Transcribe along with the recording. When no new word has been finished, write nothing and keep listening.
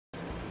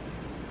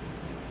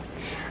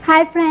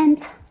Hi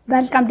friends,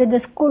 welcome to the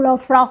School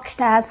of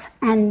Rockstars,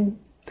 and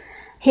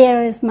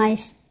here is my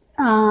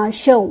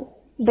show,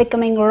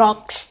 Becoming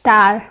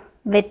Rockstar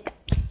with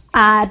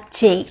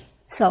RJ.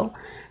 So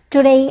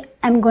today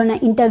I'm gonna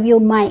interview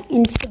my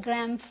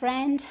Instagram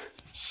friend.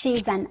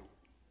 She's a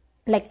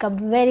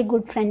very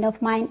good friend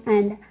of mine,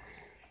 and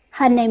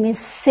her name is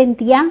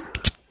Cynthia.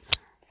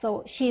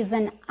 So she's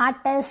an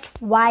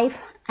artist, wife,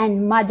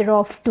 and mother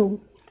of two.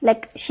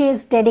 She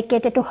is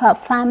dedicated to her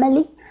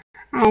family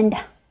and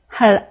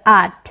her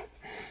art.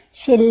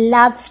 She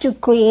loves to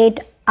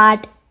create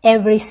art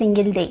every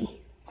single day.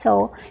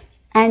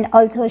 And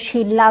also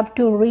she loves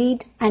to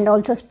read and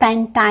also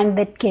spend time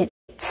with kids.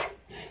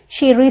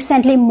 She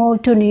recently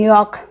moved to New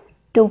York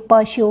to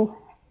pursue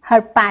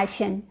her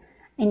passion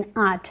in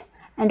art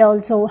and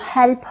also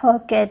help her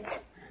kids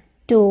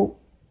to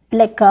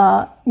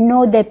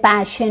know their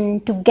passion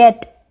to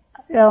get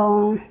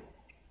to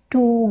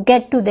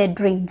their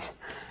dreams.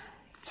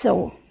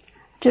 So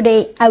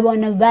today I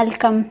want to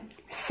welcome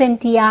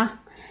Cynthia.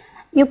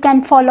 You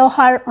can follow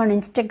her on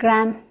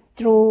Instagram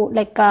through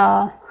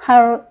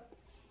her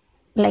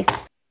like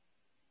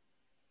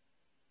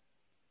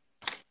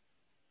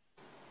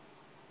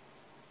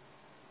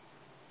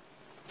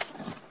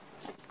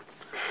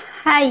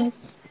hi.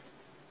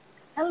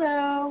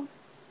 Hello.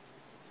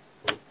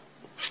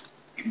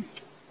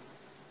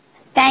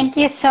 Thank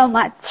you so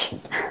much.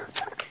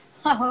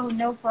 Oh,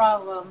 no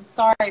problem.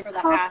 Sorry for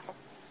the hassle.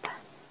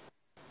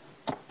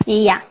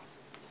 Yeah.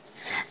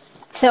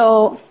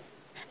 So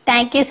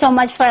thank you so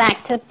much for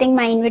accepting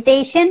my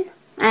invitation,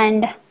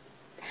 and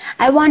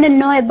I want to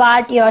know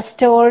about your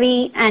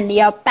story and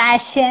your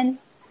passion.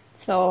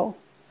 So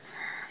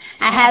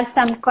I have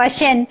some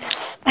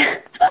questions.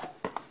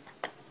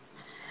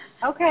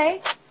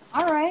 Okay.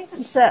 All right.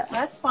 So,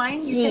 That's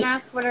fine. You can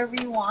ask whatever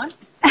you want.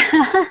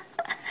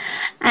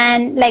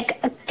 and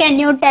can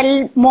you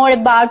tell more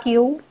about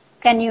you?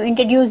 Can you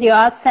introduce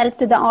yourself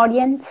to the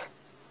audience?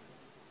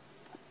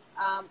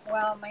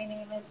 Well, my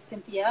name is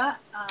Cynthia,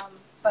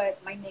 but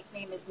my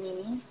nickname is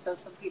Mimi, so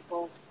some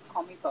people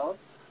call me both.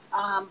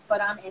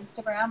 But on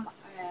Instagram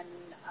and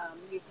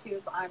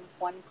YouTube, I'm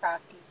One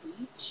Crafty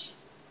Beach.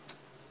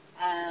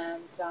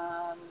 And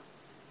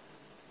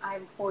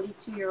I'm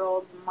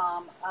 42-year-old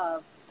mom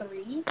of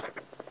 3.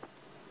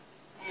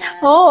 And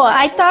Oh,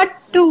 I thought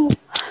 2.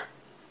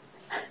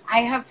 I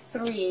have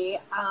 3,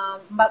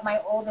 but my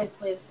oldest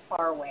lives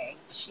far away.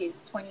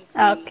 She's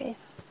 23. Okay.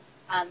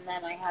 And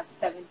then I have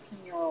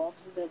 17-year-old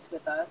who lives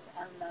with us,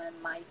 and then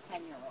my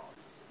 10-year-old.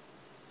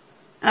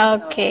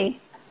 Okay. So,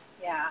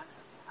 yeah.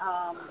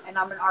 And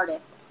I'm an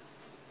artist.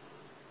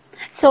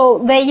 So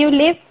where you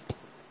live?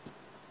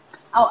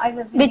 Oh, I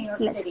live in New York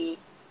City.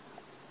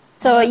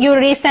 So you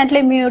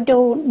recently moved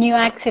to New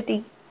York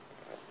City?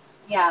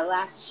 Yeah,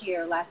 last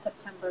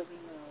September we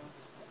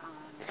moved.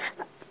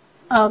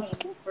 Okay.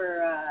 Came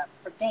for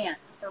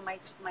dance for my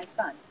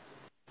son.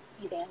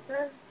 He's a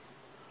dancer.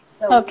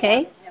 So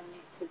Okay.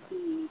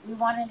 we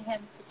wanted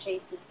him to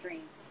chase his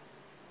dreams.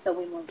 So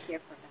we moved here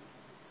for him.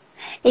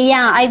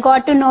 Yeah, I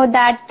got to know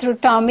that through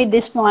Tommy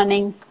this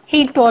morning.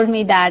 He told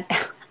me that.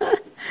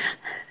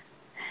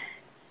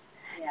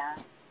 Yeah.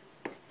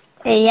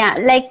 Yeah,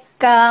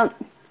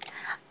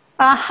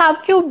 how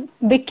you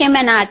became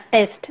an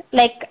artist?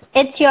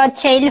 It's your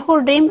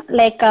childhood dream?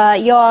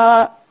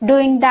 You're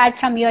doing that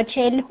from your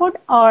childhood,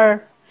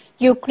 or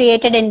you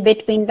created in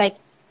between that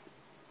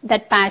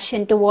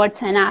passion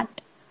towards an art?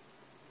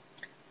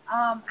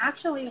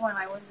 Actually, when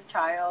I was a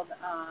child,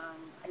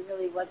 I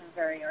really wasn't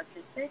very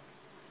artistic.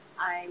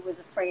 I was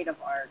afraid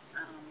of art.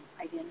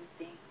 I didn't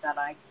think that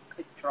I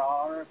could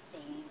draw or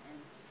paint,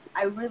 and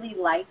I really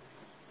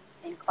liked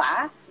in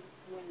class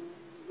when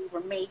we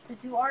were made to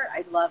do art.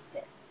 I loved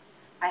it.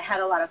 I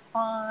had a lot of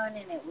fun,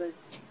 and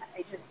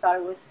I just thought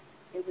it was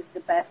the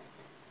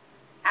best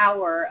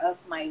hour of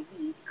my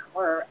week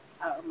or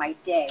my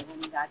day when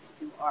we got to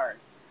do art.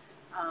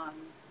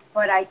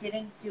 But I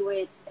didn't do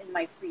it in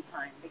my free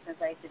time because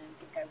I didn't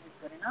think I was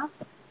good enough.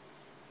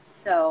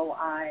 So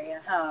I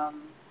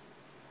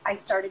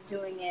started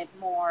doing it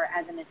more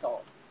as an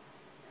adult.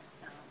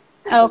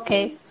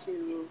 Okay.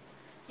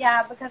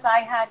 Because I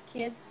had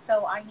kids,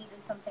 so I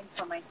needed something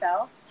for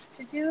myself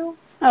to do.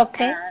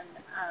 Okay. And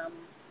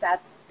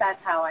that's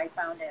how I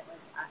found it.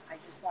 I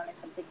just wanted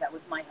something that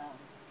was my own.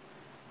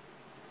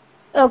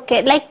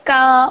 Okay.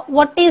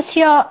 What is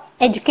your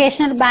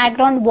educational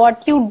background?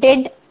 What you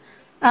did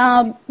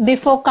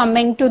before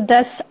coming to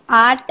this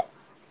art?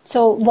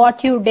 So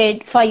what you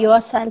did for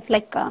yourself,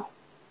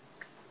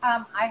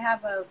 I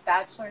have a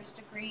bachelor's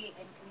degree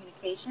in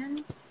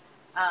communication.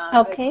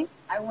 Okay.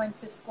 I went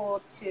to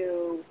school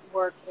to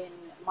work in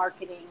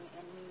marketing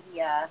and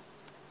media,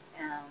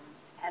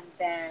 and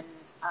then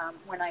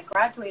when I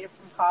graduated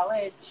from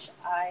college,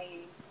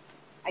 I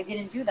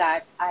didn't do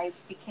that. I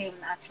became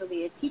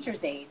actually a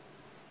teacher's aide.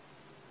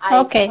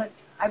 Okay.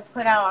 I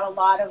put out a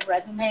lot of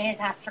resumes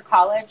after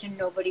college, and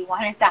nobody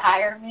wanted to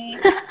hire me.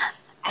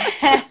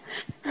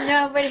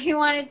 Nobody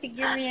wanted to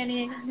give me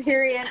any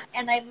experience,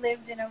 and I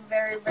lived in a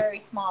very, very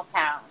small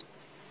town.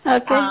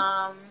 Okay.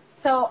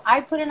 So I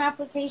put an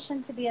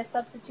application to be a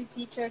substitute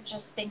teacher,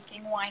 just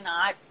thinking why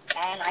not,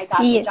 and I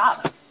got the Yes.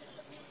 job.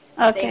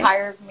 They Okay.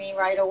 hired me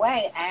right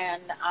away,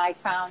 and I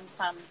found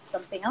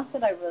something else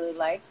that I really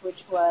liked,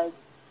 which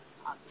was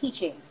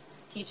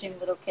teaching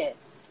little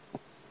kids.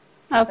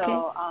 Okay.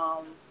 So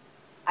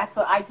that's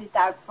what I did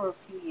that for a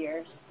few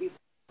years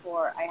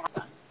before I had a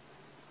son.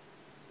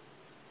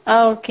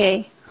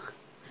 Okay.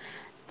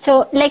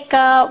 So, like,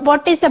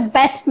 what is the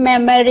best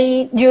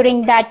memory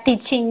during that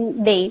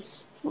teaching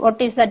days?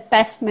 What is that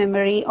best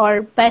memory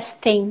or best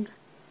thing?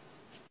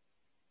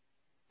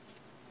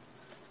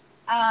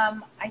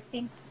 I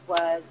think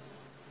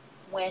was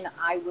when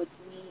I would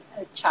meet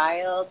a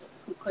child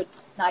who could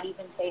not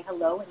even say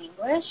hello in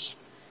English,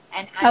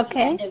 and at the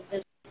Okay. end of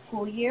the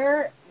school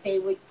year, they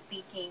would be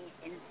speaking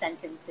in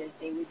sentences.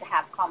 They would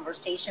have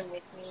conversation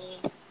with me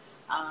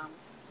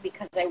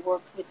because I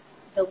worked with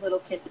the little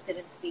kids that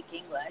didn't speak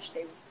English.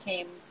 They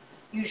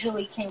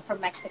usually came from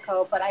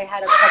Mexico, but I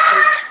had a couple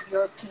of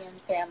European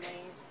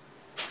families,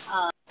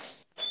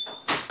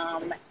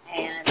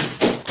 and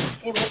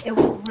it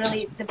was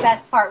really the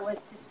best part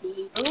was to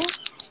see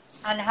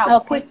and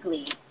Okay.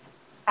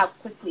 how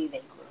quickly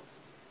they grew.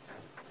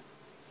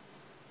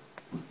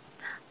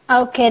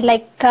 Okay.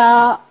 Like,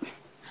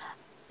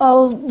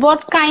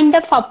 what kind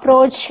of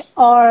approach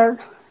or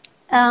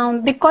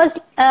because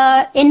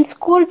in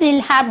school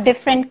we'll have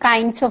different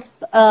kinds of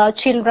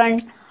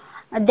children,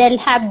 they'll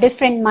have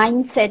different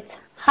mindsets.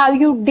 How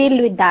you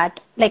deal with that?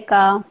 Like,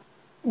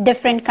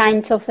 different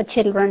kinds of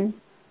children.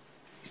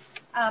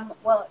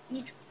 Well,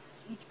 each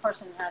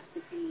person has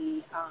to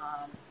be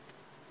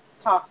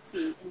talked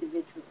to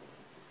individually.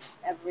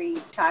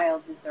 Every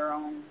child is their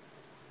own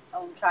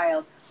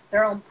child,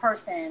 their own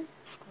person.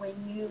 When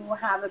you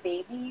have a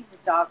baby, the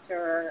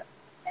doctor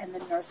and the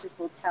nurses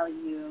will tell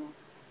you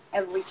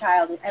every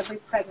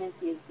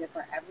pregnancy is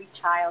different, every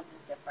child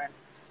is different.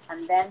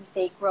 And then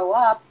they grow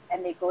up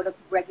and they go to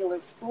regular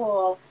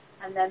school,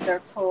 and then they're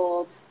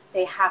told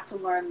they have to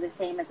learn the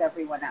same as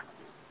everyone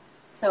else.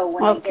 So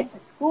when they Okay. get to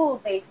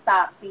school, they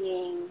stop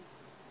being,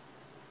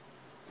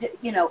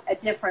 a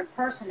different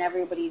person.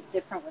 Everybody's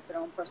different with their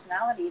own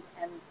personalities,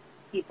 and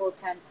people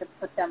tend to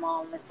put them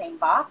all in the same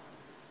box.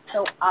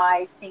 So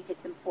I think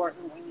it's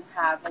important when you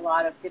have a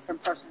lot of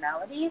different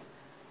personalities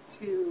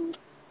to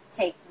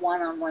take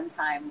one-on-one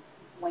time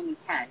when you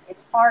can.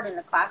 It's hard in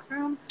a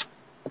classroom,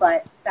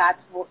 but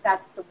that's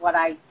what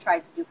I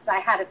tried to do because I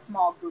had a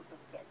small group of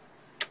kids,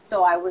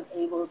 so I was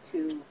able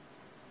to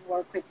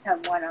work with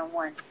them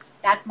one-on-one.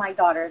 That's my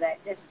daughter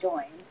that just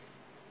joined.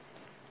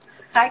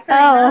 Hi,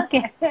 Oh, Karina.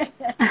 okay.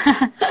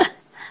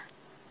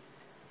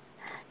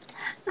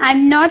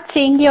 I'm not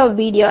seeing your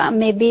video,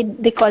 maybe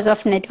because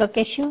of network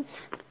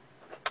issues.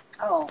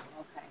 Oh,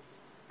 okay.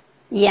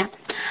 Yeah.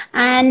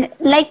 And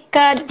like,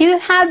 do you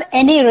have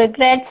any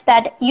regrets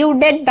that you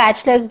did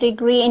bachelor's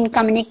degree in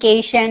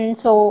communication?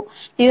 So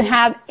do you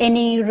have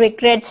any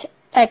regrets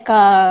like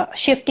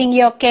shifting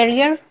your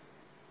career?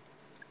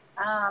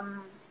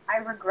 I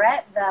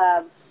regret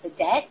the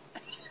debt,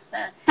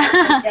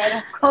 the debt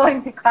of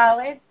going to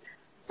college,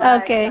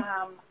 but Okay.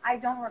 I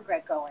don't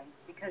regret going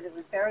because it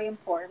was very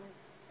important.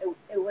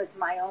 It was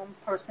my own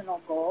personal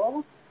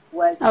goal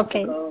was to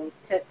Okay. go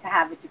to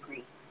have a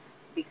degree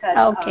because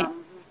Okay.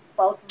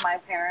 both of my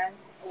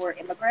parents were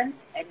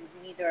immigrants and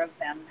neither of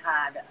them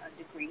had a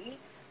degree.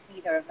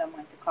 Neither of them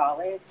went to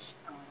college,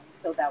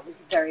 so that was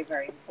very,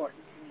 very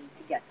important to me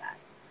to get that.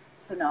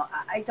 So no,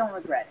 I don't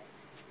regret it.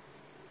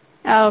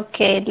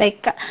 Okay.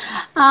 Like,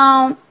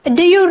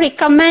 do you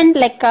recommend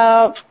like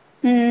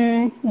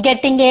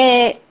getting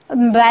a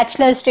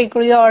bachelor's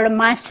degree or a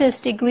master's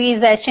degree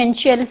is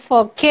essential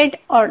for kid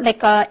or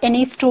like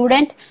any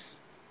student?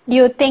 Do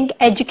you think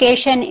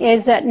education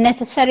is a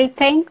necessary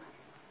thing?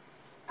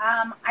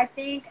 I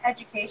think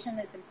education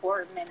is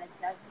important and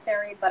it's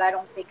necessary, but I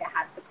don't think it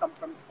has to come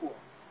from school.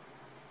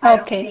 I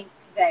don't Okay. think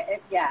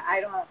that, yeah, I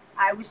don't.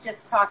 I was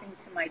just talking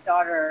to my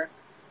daughter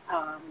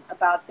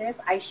about this.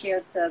 I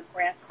shared the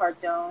Grant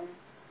Cardone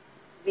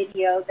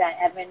video that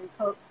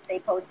they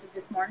posted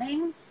this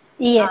morning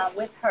Yes.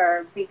 with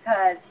her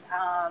because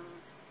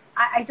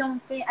I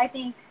don't think, I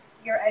think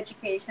your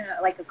education,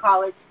 like a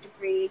college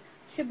degree,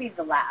 should be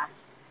the last.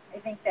 I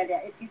think that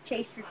if you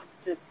chase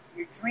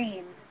your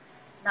dreams,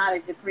 not a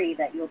degree,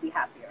 that you'll be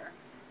happier.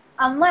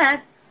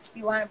 Unless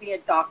you want to be a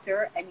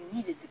doctor and you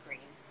need a degree,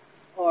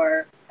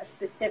 or a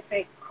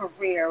specific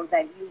career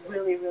that you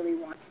really, really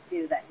want to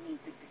do that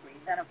needs a degree,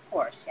 then of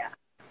course, yeah.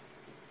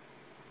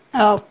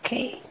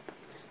 Okay.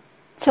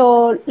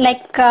 So,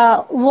 like,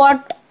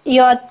 what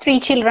your three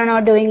children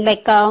are doing,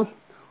 like,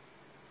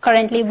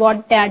 currently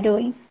what they are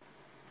doing?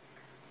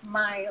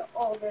 My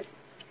oldest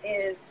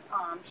is,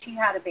 she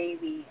had a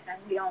baby, and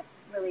we don't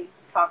really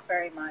talk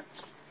very much.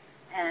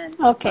 And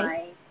Okay.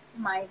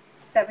 my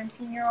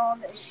 17-year-old,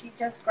 she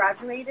just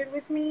graduated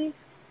with me,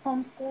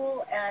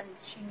 homeschool, and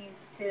she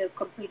needs to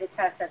complete a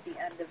test at the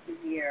end of the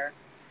year.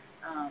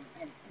 And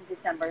in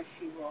December,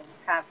 she will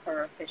have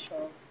her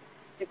official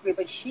degree.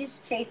 But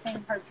she's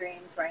chasing her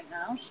dreams right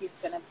now. She's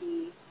going to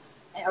be,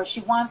 or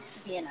she wants to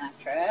be an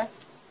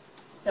actress.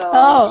 So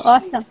Oh,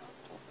 awesome. she's,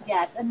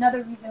 yeah,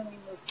 another reason we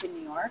moved to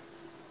New York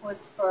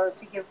was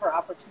to give her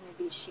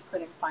opportunities she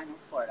couldn't find in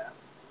Florida.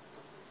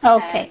 And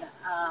Okay.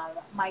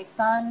 my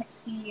son,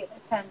 he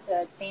attends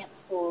a dance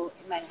school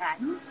in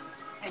Manhattan,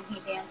 and he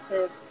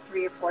dances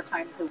 3 or 4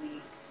 times a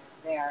week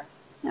there.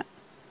 Yeah.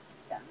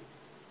 Yeah.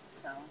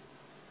 So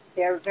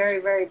they're very,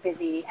 very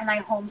busy. And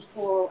I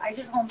homeschool. I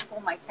just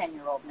homeschool my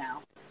 10-year-old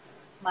now.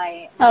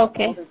 My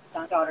Okay. older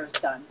daughter's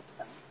done.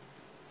 So.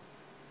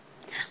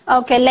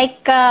 Okay.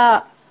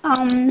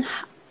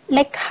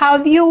 Like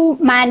how you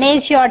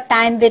manage your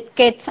time with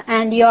kids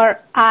and your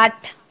art,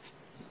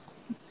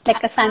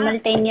 like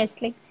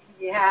simultaneously?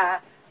 Yeah,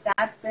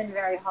 that's been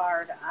very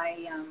hard.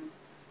 I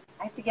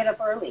have to get up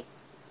early.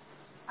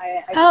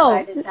 I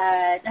Oh, decided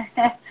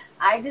that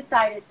I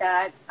decided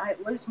that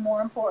it was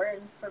more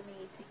important for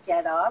me to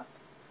get up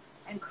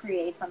and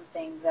create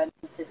something than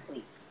to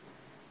sleep.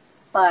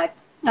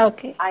 But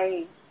okay.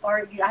 I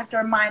have to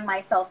remind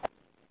myself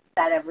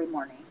that every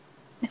morning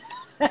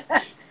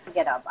to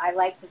get up. I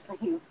like to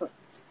sleep,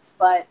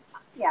 but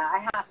yeah,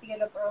 I have to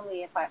get up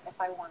early if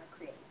I want to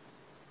create.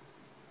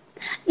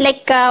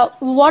 Like,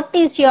 what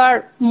is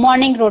your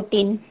morning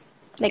routine?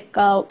 Like,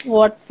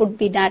 what would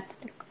be that?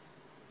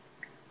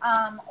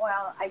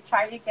 Well, I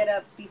try to get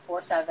up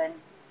before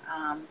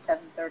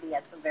 7:30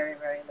 at the very,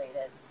 very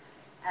latest.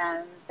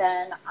 And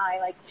then I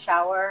like to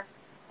shower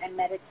and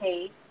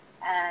meditate.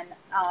 And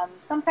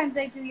sometimes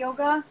I do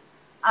yoga.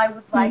 I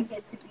would Hmm. like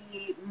it to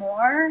be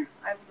more.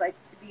 I would like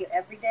it to be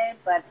every day,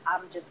 but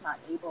I'm just not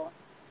able.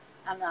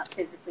 I'm not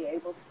physically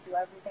able to do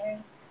every day.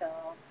 So,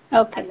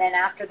 and Okay. then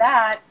after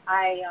that,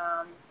 I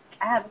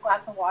have a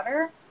glass of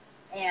water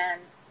and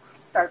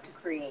start to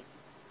create.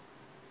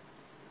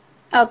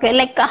 Okay.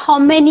 Like, how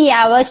many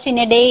hours in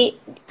a day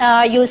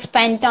you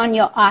spent on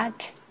your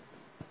art?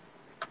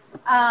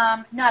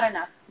 Not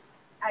enough.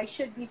 I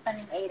should be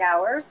spending 8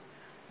 hours,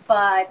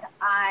 but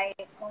I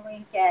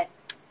only get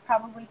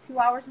probably 2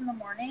 hours in the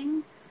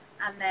morning,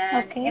 and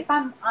then Okay. if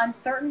I'm on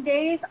certain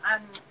days,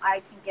 I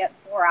can get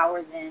 4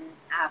 hours in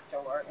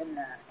afterward in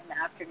the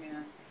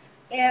afternoon.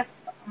 If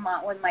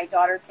when my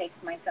daughter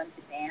takes my son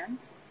to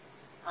dance,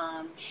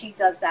 she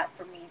does that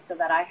for me so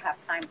that I have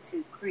time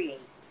to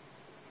create.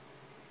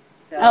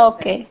 So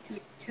there's Okay.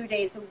 two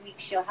days a week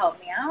she'll help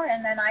me out,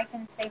 and then I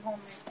can stay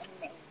home and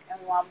make. And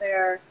while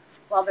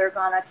they're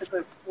gone, that's a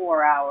good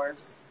 4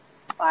 hours,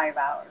 5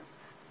 hours.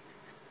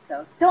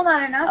 So still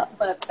not enough,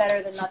 but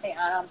better than nothing.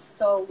 And I'm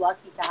so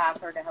lucky to have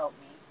her to help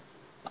me.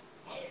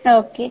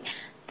 Okay.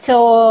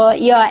 So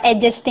you're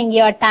adjusting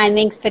your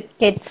timings with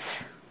kids.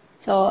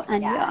 So,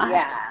 and your Yeah,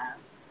 art.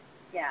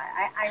 yeah.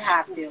 I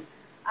have to.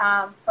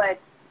 But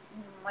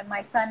when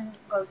my son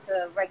goes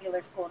to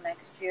regular school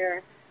next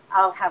year,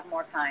 I'll have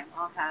more time.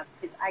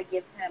 Because I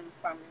give him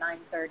from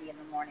 9:30 in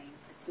the morning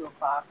to 2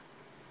 o'clock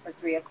or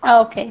 3 o'clock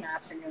in Okay. the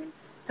afternoon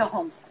to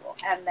homeschool,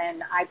 and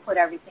then I put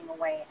everything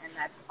away, and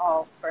that's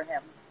all for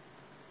him.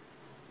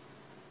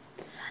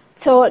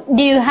 So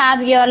do you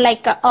have your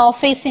like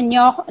office in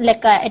your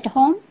like at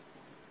home?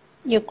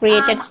 You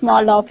created Um,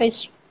 small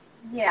office.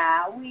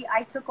 yeah,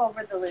 I took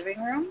over the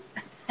living room.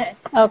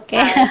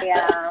 Okay.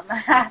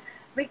 I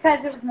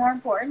because it was more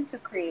important to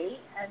create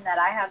and that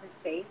I have a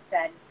space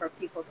than for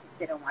people to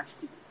sit and watch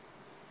TV.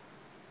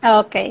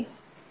 Okay.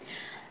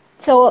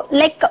 So,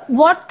 like,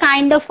 what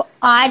kind of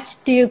arts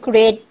do you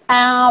create?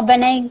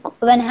 When I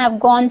have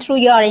gone through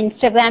your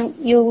Instagram,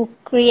 you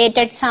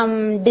created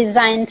some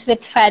designs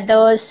with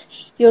feathers.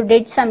 You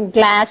did some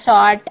glass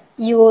art.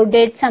 You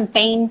did some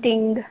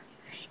painting.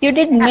 You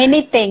did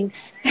many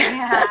things.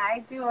 Yeah,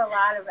 I do a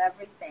lot of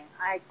everything.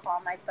 I call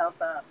myself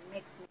a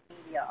mixed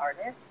media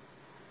artist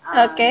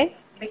um, Okay.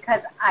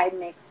 because I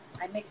mix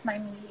my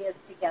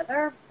medias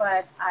together.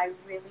 But I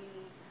really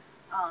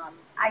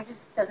I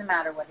just doesn't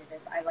matter what it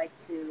is. I like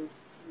to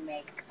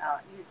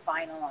use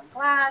vinyl on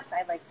glass.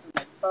 I like to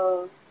make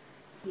bows,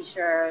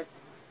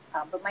 T-shirts.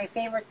 But my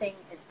favorite thing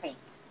is paint.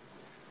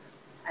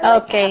 I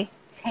like to have Okay.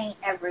 paint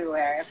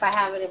everywhere. If I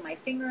have it in my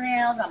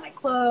fingernails, on my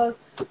clothes,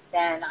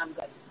 then I'm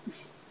good.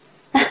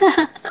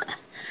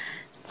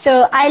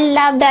 So I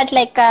love that,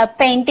 like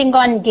painting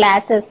on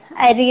glasses.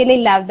 I really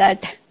love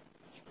that.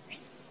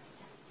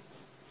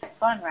 It's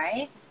fun,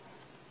 right?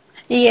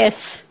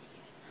 Yes.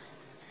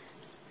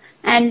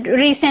 And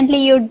recently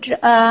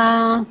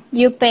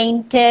you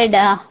painted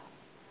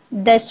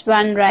this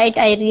one, right?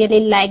 I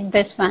really like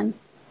this one.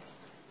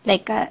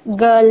 Like a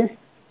girl.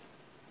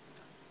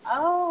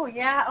 Oh,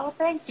 yeah. Oh,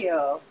 thank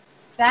you.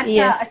 That's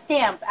Yes. a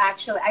stamp,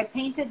 actually. I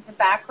painted the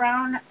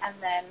background, and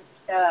then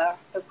the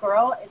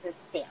girl is a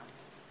stamp.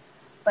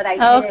 But I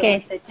did it Okay.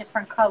 with a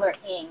different color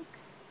ink.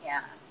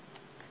 Yeah,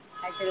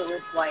 I did it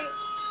with white.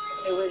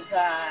 It was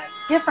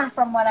different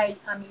from what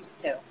I'm used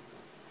to.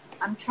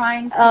 I'm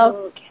trying to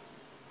Okay.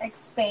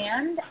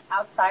 expand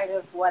outside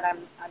of what I'm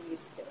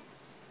used to.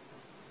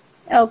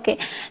 Okay.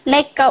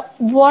 Like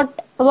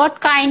what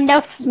kind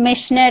of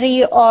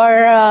machinery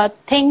or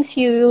things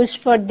you use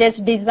for this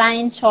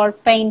designs or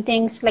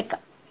paintings? Like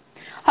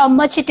how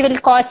much it will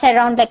cost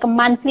around like a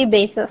monthly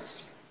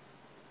basis?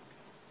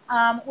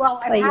 Well,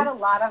 for I've had you? a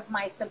lot of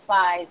my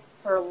supplies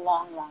for a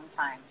long, long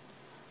time.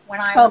 When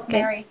I was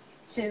Okay. married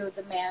to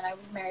the man I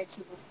was married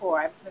to before,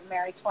 I've been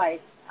married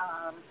twice,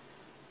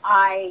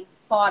 I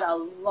bought a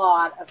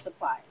lot of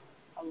supplies,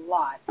 a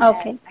lot. And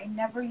Okay. I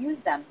never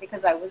used them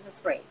because I was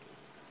afraid.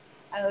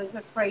 I was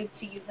afraid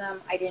to use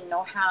them. I didn't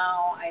know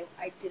how.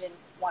 I didn't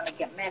want to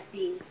get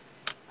messy.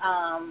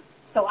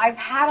 So I've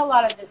had a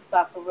lot of this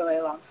stuff for a really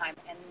long time.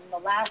 And in the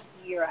last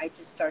year, I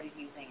just started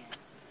using it.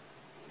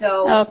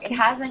 So it Okay.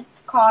 hasn't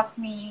cost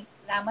me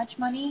that much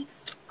money.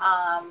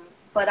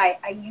 But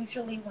I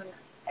usually, when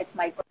it's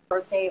my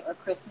birthday or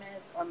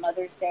Christmas or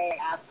Mother's Day,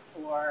 I ask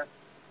for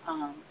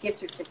gift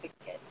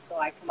certificates so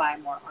I can buy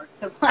more art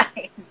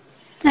supplies.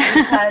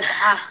 Because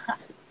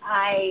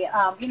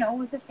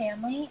with a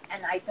family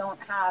and I don't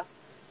have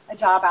a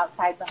job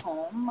outside the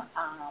home,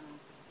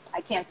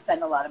 I can't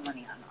spend a lot of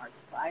money on art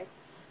supplies.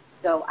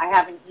 So I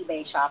have an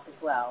eBay shop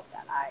as well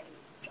that I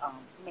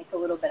make a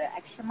little bit of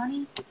extra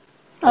money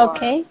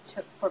Okay.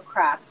 for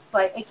crafts.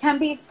 But it can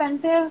be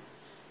expensive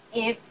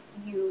if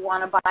you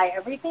want to buy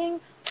everything.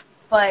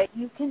 But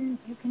you can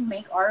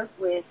make art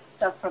with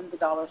stuff from the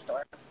dollar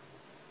store.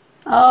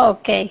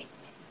 Okay.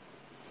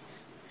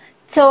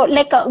 So,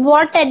 like,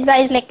 what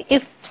advice, like,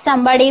 if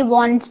somebody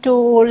wants to,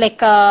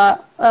 like,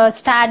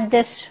 start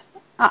this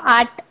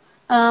art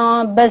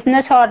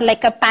business or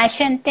like a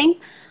passion thing,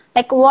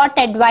 like, what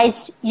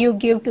advice you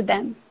give to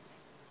them?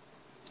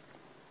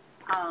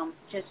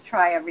 Just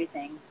try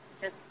everything.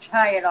 Just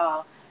try it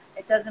all.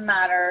 It doesn't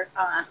matter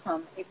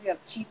if you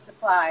have cheap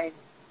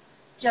supplies.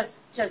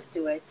 Just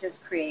do it.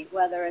 Just create.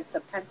 Whether it's a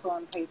pencil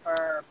and paper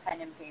or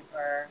pen and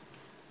paper,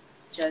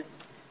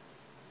 just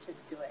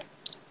do it.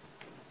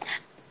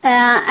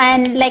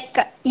 And like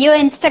your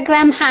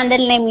Instagram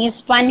handle name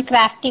is One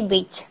Crafty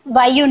Beach.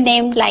 Why you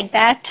named like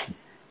that?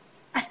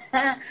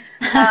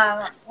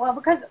 Well,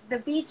 because the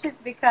beach is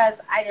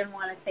because I didn't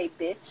want to say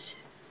bitch.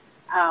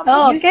 It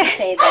Oh, used to okay.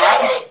 say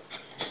that.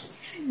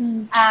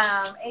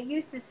 It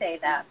used to say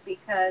that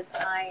because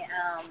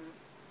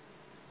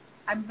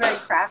I'm very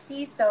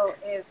crafty. So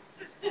if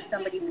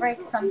somebody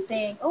breaks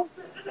something,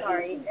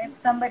 if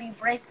somebody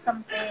breaks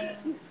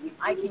something,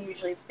 I can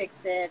usually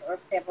fix it. Or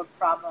if they have a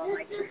problem,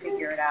 I can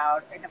figure it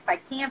out. And if I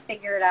can't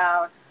figure it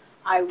out,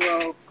 I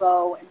will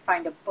go and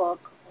find a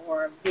book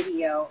or a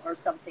video or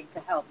something to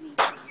help me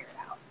figure it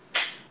out.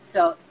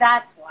 So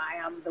that's why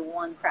I'm the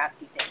one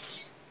crafty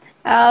bitch.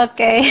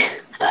 Okay.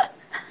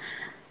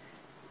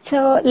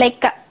 So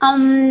like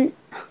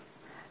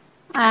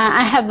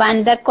I have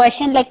another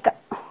question like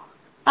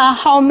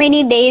how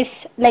many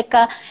days like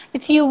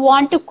if you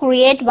want to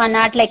create one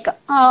art like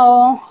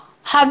how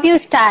you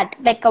start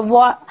like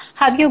what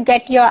how you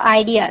get your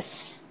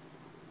ideas?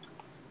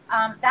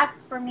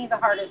 That's for me the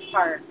hardest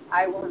part.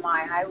 I won't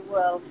lie. I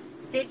will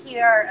sit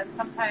here and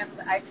sometimes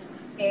I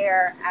just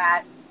stare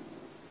at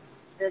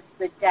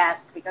the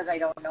desk because I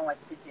don't know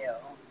what to do.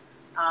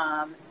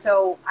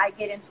 So I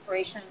get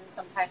inspiration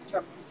sometimes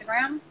from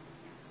Instagram.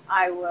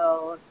 I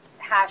will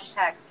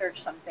hashtag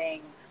search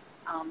something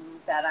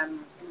that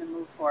I'm in the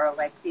mood for.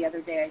 Like the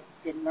other day, I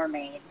did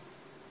mermaids,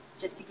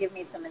 just to give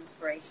me some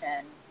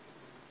inspiration.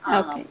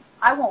 Okay.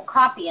 I won't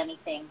copy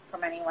anything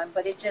from anyone,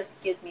 but it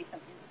just gives me some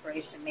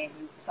inspiration, maybe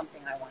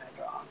something I want to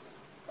draw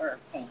or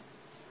paint.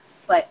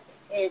 But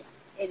it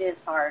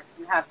is hard.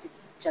 You have to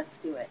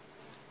just do it.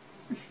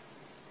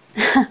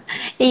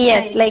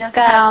 Yes, You like just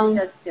have to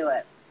just do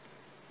it.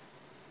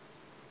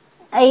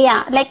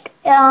 yeah, like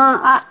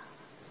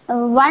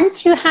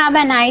once you have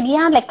an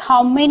idea, like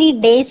how many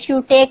days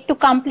you take to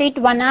complete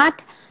one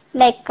art,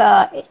 like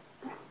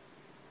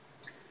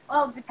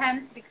Well, it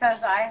depends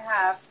because I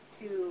have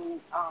to,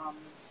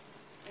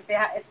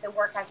 if the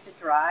work has to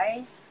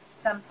dry,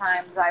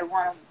 sometimes I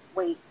want to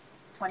wait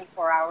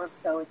 24 hours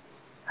so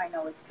I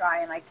know it's dry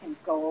and I can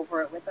go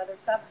over it with other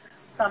stuff.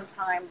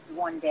 Sometimes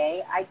one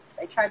day. I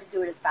try to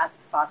do it as fast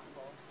as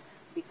possible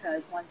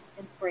because once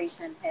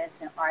inspiration hits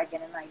or I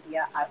get an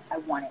idea, I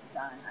want it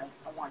done.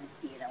 I want to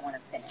see it. I want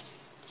to finish.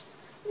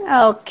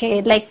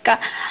 okay, like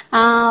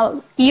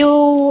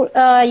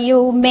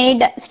you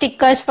made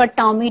stickers for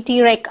Tommy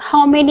T. Like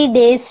how many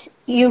days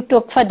you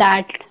took for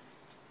that?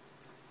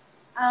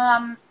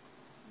 Um,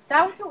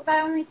 that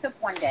only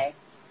took one day.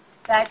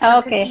 That took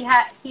because Okay.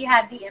 he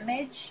had the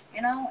image,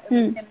 it was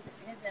Hmm.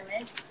 his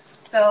image.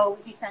 So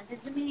he sent it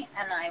to me,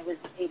 and I was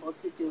able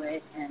to do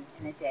it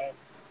in a day.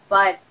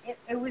 But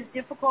it was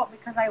difficult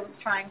because I was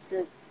trying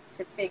to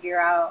figure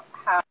out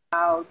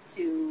how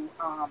to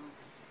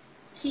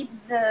keep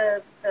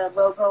the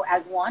logo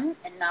as one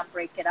and not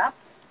break it up.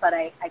 But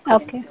I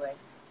couldn't Okay. do it.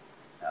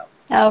 So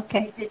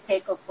Okay. it did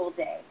take a full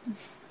day.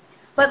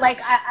 But like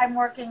I'm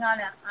working on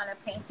a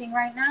painting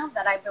right now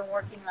that I've been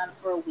working on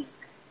for a week.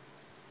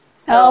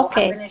 So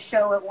I'm Okay. going to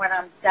show it when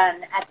I'm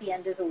done at the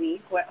end of the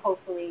week.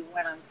 Hopefully,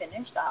 when I'm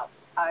finished,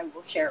 I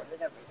will share it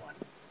with everyone.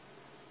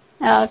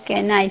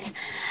 Okay. Nice.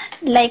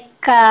 Like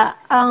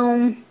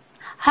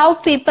how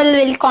people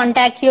will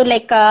contact you?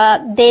 Like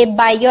they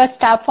buy your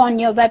stuff on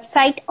your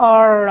website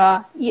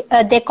or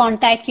they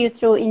contact you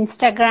through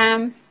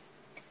Instagram?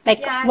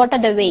 Like Yeah, what are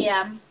the way?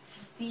 DM.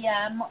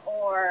 DM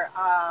or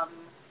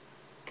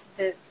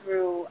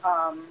through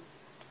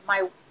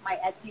my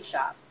Etsy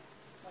shop,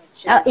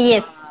 which is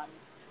Yes.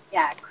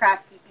 yeah,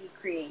 Crafty Bee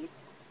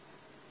Creates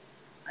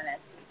on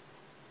Etsy.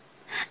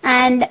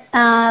 And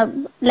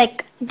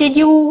like, did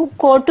you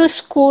go to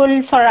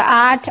school for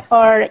art,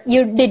 or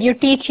did you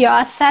teach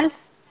yourself?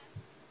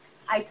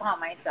 I taught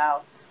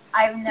myself.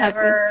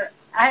 Okay.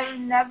 I've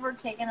never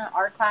taken an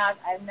art class.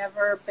 I've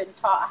never been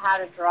taught how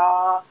to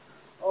draw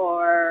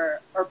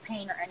or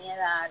paint or any of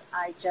that.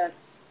 I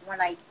just,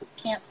 when I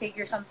can't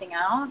figure something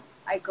out,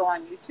 I go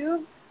on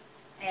YouTube,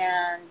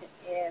 and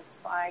if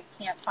I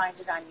can't find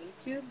it on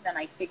YouTube, then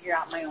I figure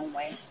out my own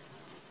way.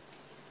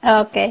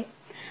 Okay.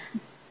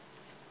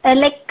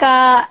 Like,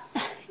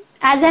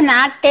 as an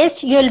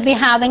artist, you'll be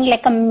having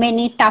like a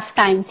many tough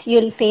times.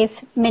 You'll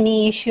face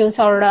many issues,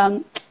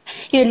 or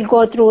you'll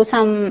go through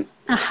some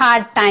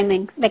hard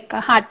timing, like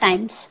hard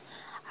times.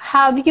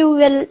 How you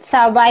will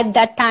survive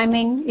that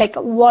timing? Like,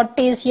 what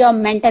is your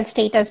mental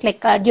status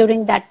like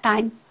during that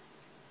time?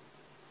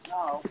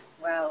 Oh,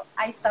 well,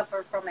 I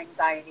suffer from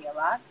anxiety a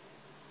lot.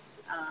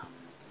 Um,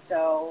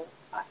 so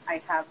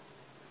I have,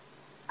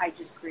 I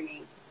just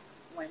create.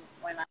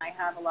 When I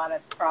have a lot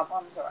of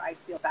problems or I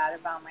feel bad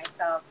about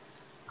myself,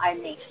 I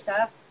make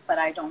stuff, but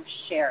I don't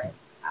share it.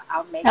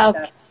 I'll make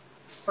Okay. stuff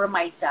for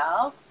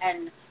myself,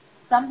 and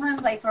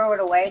sometimes I throw it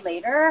away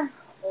later,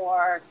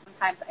 or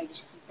sometimes I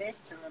just keep it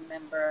to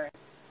remember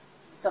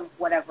some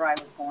whatever I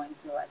was going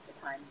through at the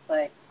time.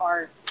 But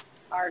art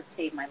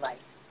saved my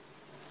life.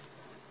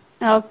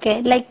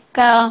 Okay. Like,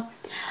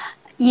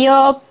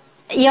 your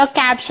your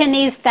caption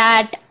is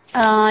that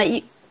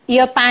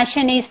your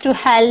passion is to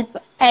help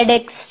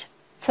addicts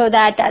so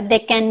that they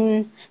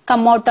can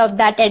come out of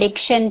that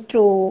addiction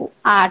through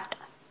art.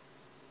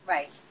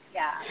 Right.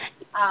 Yeah.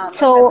 Because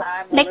So,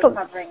 I'm a like,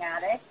 recovering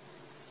addict.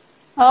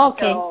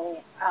 okay, So,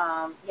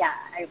 yeah,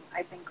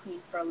 I've been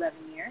clean for 11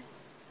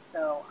 years.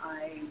 So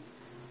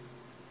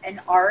and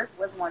art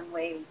was one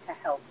way to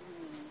help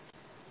me,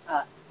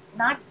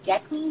 not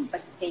get clean,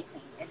 but stay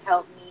clean. It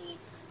helped me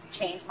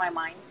change my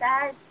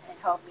mindset. It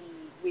helped me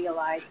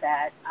realize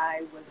that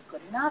I was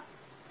good enough,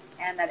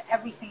 and that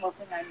every single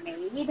thing I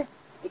made,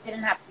 it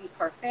didn't have to be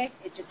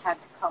perfect. It just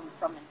had to come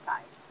from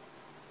inside.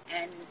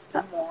 And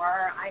the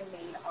more I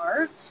made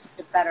art,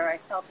 the better I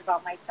felt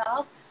about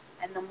myself,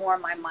 and the more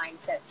my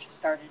mindset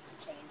started to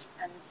change.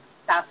 And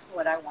that's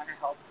what I want to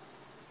help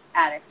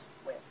addicts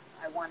with.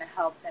 I want to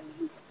help them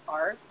use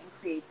art and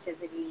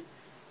creativity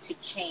to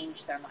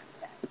change their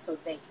mindset so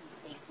they can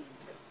stay clean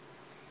too.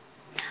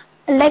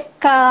 like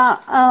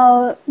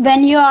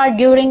when you are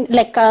during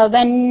like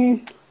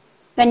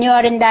when you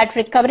are in that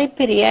recovery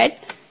period,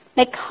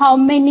 like how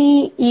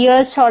many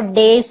years or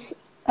days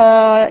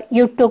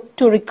you took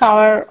to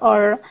recover,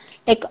 or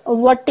like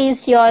what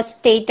is your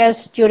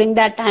status during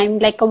that time?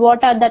 Like,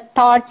 what are the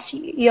thoughts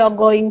you're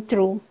going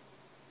through?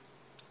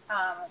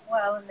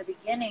 Well, in the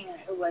beginning,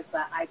 it was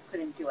I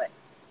couldn't do it.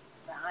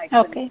 I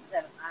couldn't. Okay.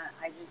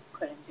 I just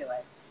couldn't do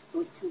it. It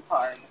was too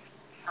hard.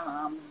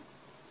 Um,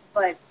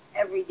 but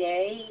every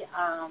day,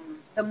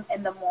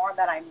 the more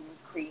that I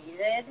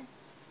created,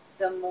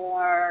 the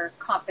more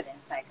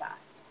confidence I got.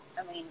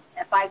 I mean,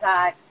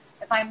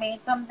 if I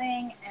made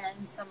something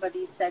and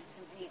somebody said to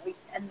me,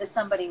 and the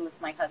somebody was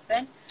my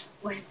husband,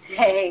 would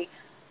say,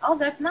 "Oh,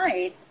 that's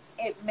nice,"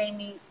 it made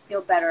me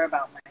feel better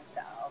about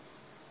myself.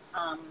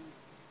 Um,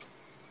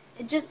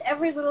 just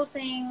every little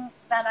thing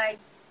that I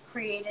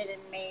created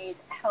and made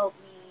helped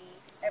me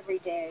every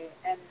day.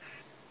 And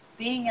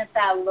being at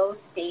that low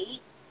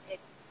state,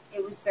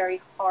 it was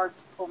very hard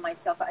to pull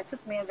myself out. It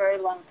took me a very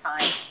long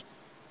time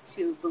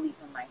to believe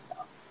in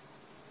myself.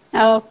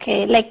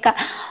 Okay, like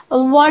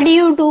what do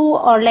you do,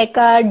 or like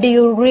do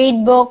you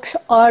read books,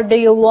 or do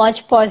you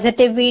watch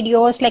positive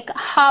videos? Like,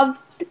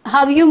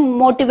 how you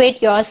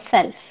motivate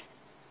yourself?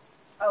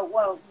 Oh,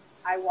 well,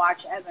 I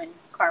watch Evan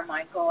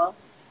Carmichael.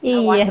 I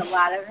watch a Yes.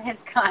 lot of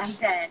his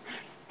content,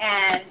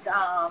 and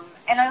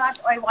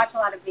I watch a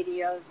lot of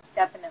videos.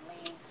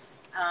 Definitely,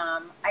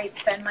 I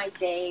spend my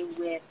day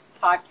with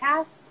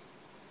podcasts,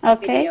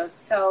 Okay. videos.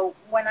 So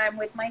when I'm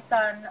with my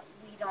son,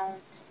 we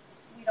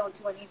don't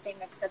do anything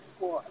except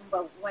school.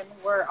 But when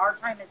our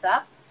time is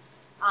up,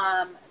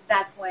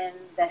 that's when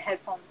the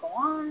headphones go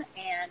on,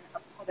 and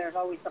there's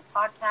always a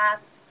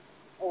podcast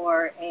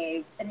or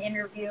an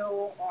interview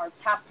or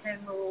top 10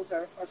 rules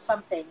or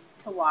something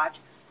to watch.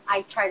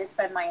 I try to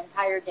spend my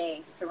entire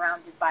day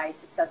surrounded by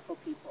successful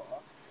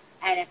people.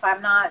 And if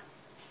I'm not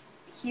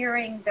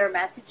hearing their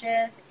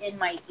messages in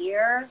my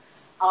ear,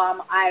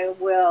 I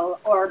will,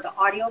 or the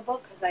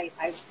audiobook, because I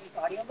read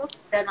audiobooks,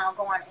 then I'll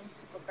go on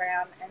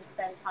Instagram and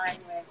spend time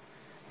with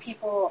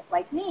people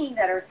like me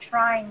that are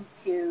trying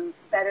to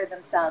better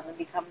themselves and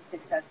become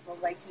successful,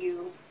 like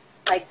you,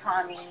 like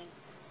Tommy,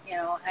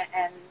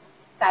 and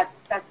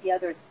that's the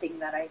other thing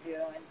that I do,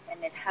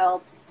 and it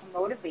helps to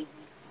motivate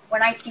me.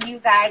 When I see you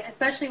guys,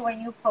 especially when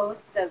you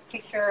post the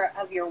picture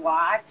of your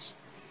watch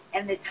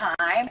and the time,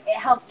 it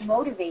helps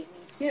motivate me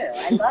too.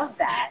 I love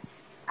that.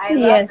 I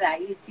love Yes.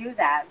 that you do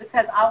that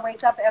because I'll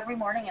wake up every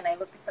morning and I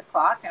look at the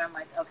clock and I'm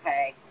like,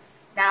 okay,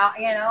 now,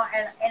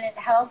 and it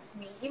helps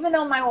me, even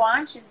though my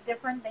watch is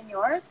different than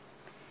yours.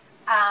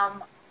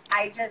 Um,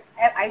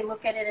 I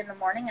look at it in the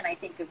morning and I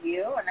think of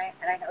you and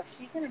I know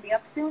she's going to be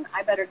up soon.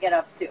 I better get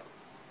up too.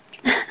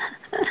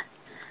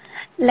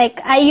 Like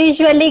I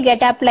usually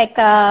get up like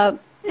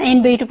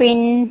in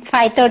between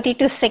 5:30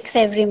 to 6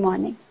 every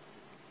morning.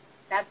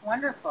 That's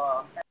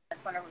wonderful.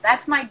 That's wonderful.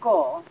 That's my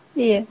goal.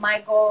 Yeah.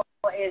 My goal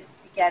is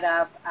to get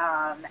up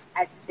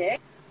at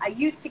 6. I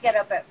used to get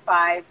up at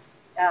 5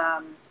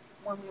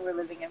 when we were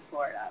living in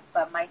Florida,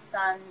 but my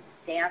son's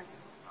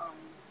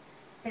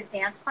his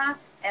dance class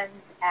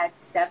ends at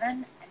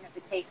 7, and if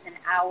it takes an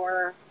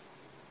hour,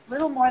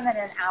 little more than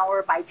an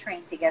hour by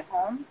train to get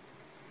home.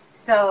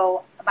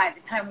 So by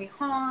the time we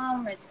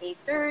home, it's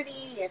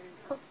 8:30 and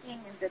cooking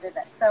and da da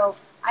da. So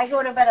I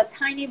go to bed a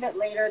tiny bit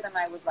later than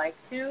I would like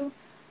to,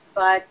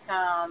 but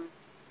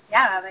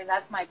yeah, I mean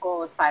that's my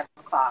goal is 5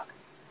 o'clock.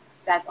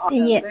 That's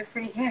awesome. Yeah. Good for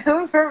you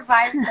for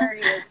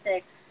 5:30 or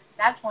 6.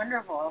 That's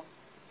wonderful.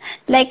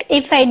 Like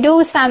if I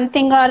do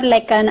something or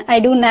like I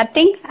do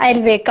nothing,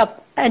 I'll wake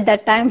up at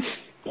that time.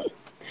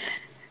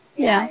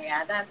 Yeah, Yeah.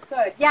 yeah, that's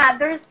good. Yeah,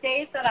 there's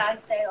days that I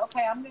say,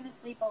 okay, I'm going to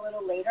sleep a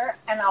little later,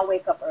 and I'll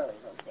wake up early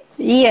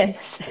Yes.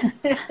 those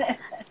days.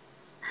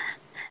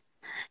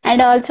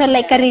 And also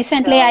like Yeah,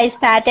 recently so I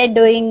started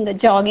doing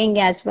jogging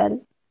as well.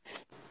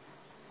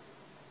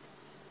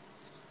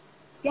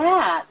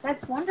 yeah,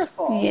 that's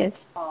wonderful. Yes.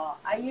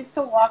 I used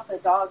to walk the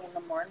dog in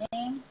the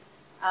morning,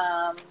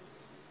 um,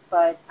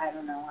 but I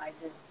don't know.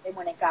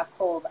 When it got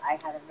cold, I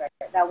had a very,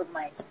 that was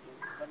my excuse.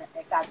 When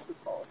it got too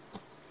cold,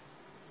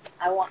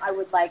 I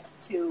would like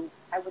to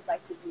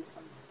do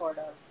some sort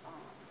of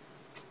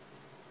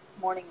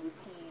morning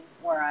routine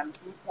where I'm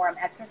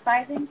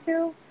exercising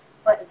too.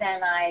 But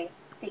then I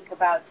think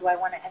about, do I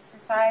want to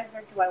exercise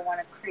or do I want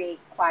to create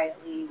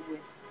quietly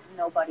with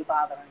nobody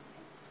bothering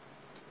me?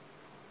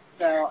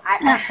 So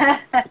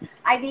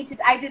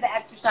I do the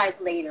exercise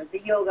later, the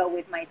yoga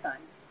with my son.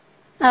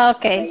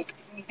 Okay.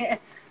 Later.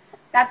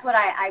 That's what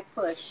I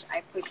push.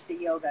 I push the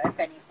yoga, if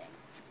anything.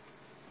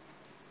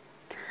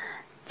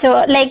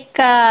 So like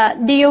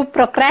do you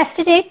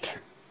procrastinate?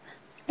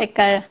 Like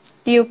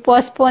do you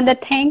postpone the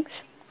things?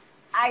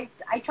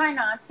 I try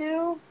not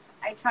to.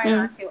 I try Mm.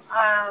 not to.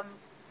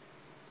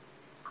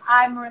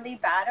 I'm really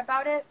bad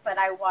about it, but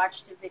I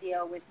watched a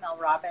video with Mel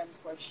Robbins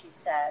where she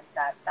said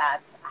that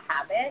that's a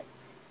habit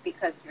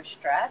because you're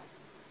stressed.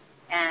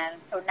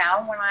 And so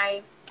now when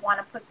I want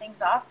to put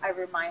things off, I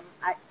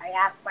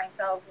ask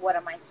myself, what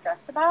am I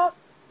stressed about?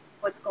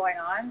 What's going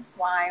on?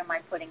 Why am I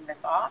putting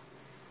this off?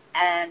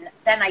 And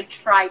then I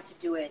try to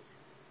do it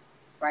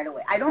right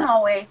away. I don't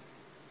always.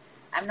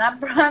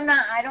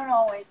 I don't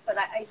always, but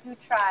I do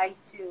try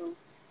to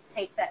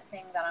take that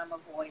thing that I'm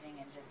avoiding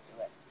and just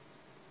do it.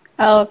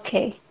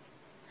 Okay.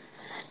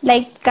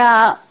 Like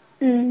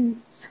mm,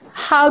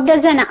 how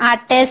does an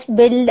artist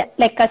build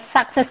like a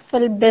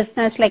successful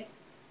business like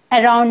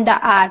around the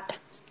art?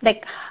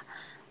 Like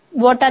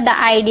what are the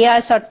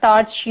ideas or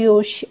thoughts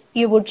you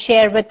would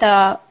share with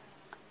the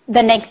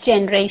next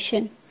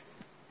generation?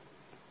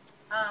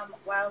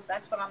 Well,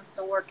 that's what I'm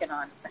still working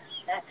on.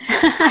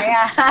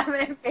 I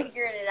haven't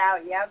figured it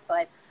out yet,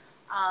 but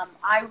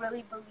I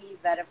really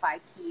believe that if I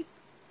keep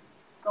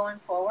going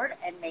forward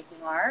and making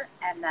art,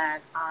 and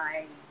that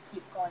I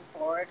keep going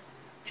forward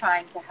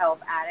trying to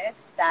help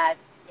addicts, that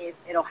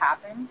it'll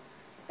happen.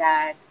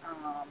 That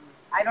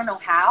I don't know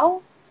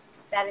how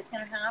that it's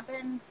going to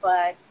happen,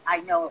 but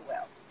I know it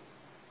will.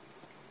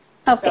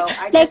 Okay. So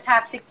I Like just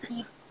have to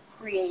keep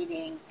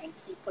creating and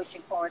keep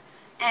pushing forward.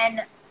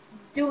 And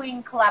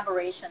doing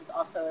collaborations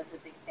also is a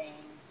big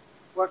thing.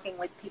 Working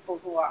with people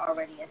who are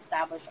already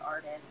established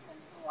artists and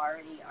who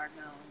already are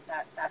known,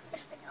 that's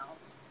something else.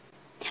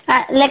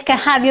 like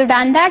have you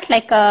done that?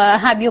 Like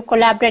have you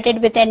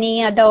collaborated with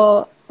any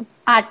other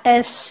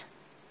artists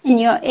in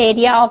your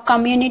area or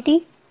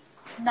community?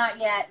 Not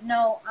yet.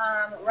 No.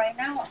 Right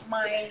now,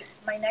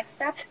 my next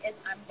step is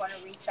I'm going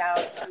to reach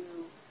out to.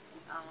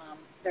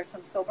 There's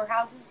some sober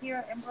houses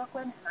here in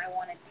Brooklyn, and I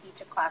want to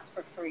teach a class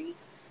for free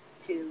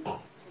to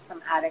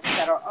some addicts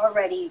that are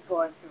already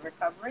going through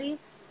recovery.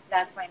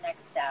 That's my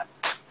next step.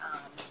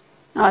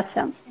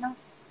 Awesome. You know,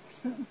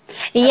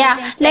 Yeah,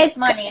 everything like takes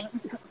money.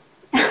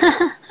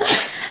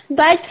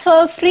 but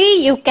for free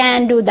you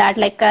can do that.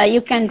 Like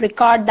you can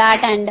record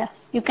that and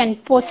you can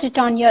post Yeah. it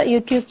on your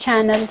YouTube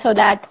channel so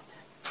that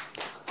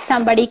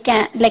somebody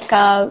can like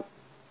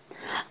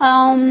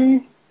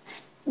um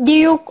do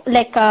you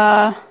like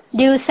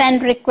do you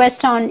send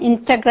requests on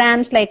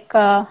Instagrams like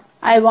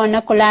I want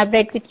to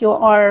collaborate with you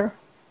or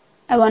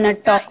I want to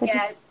Not talk with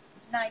you? yet.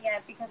 Not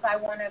yet, because I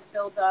want to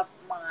build up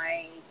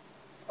my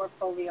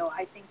portfolio.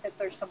 I think that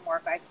there's some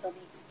work I still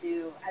need to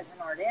do as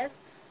an artist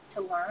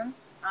to learn.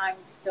 I'm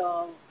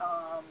still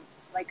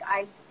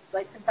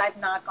since I've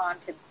not gone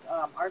to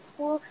art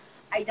school,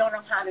 I don't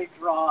know how to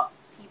draw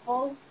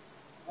people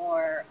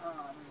or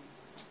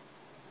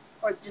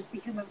just the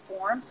human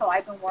form. So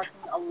I've been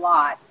working a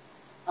lot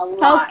a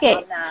lot Okay.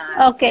 on that.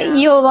 Okay. Yeah.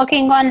 You're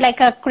working on like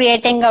a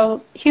creating a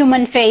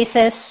human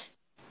faces.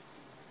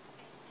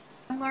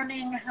 I'm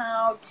learning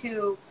how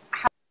to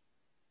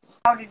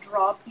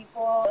draw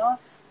people.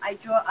 I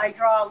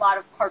draw a lot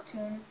of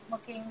cartoon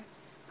looking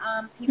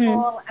Hmm.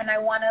 people, and I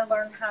want to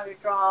learn how to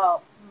draw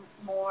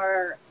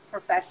more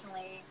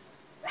professionally,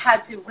 how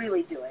to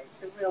really do it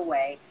the real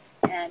way,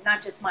 and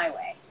not just my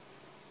way.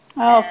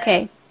 And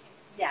Okay.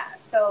 yeah,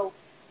 so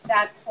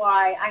that's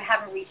why I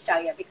haven't reached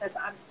out yet because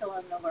I'm still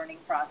in the learning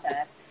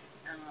process,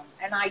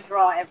 and I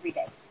draw every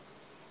day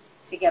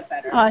to get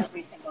better every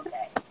Awesome. single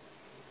day.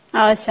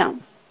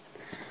 Awesome.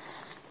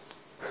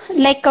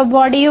 Like,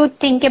 what do you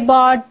think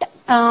about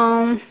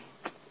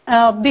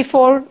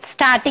before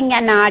starting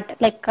an art?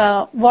 Like,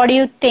 what do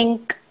you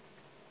think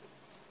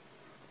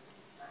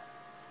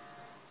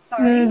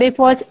Sorry.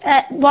 before?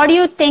 What do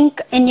you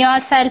think in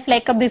yourself,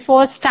 like,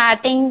 before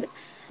starting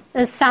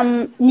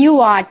some new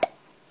art?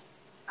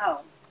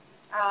 Oh,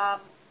 um,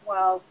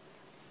 well,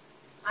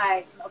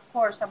 of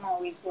course, I'm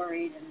always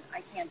worried, and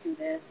I can't do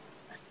this.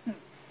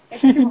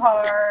 It's too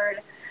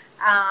hard.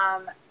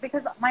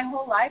 Because my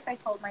whole life I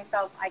told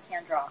myself I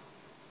can't draw.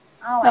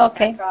 Oh, I can't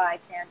Okay. draw. I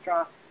can't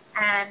draw.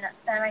 And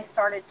then I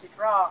started to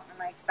draw,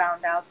 and I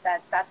found out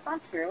that that's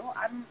not true.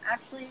 I'm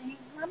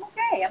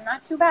okay. I'm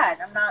not too bad.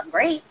 I'm not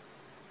great,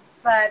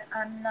 but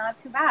I'm not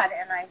too bad,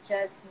 and I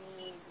just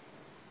need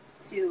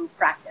to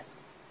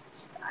practice.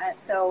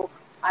 So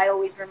I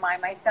always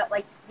remind myself,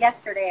 like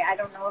yesterday, I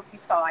don't know if you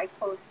saw, I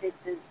posted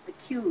the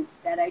cube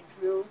that I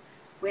drew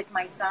with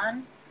my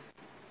son.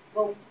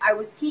 Well, I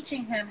was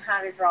teaching him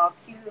how to draw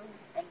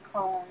cubes and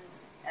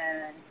cones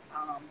and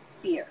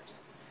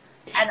spheres.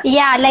 And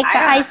Yeah, like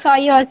I I saw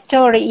your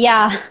story.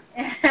 Yeah.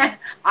 don't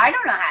I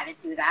don't know how to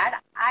do that.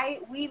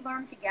 We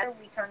learned together.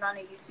 We turned on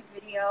a YouTube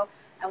video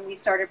and we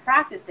started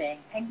practicing.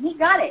 And he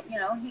got it.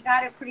 He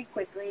got it pretty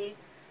quickly.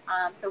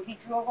 So he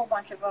drew a whole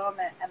bunch of them,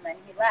 and then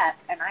he left.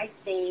 And I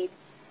stayed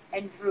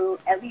and drew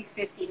at least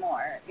 50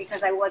 more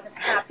because I wasn't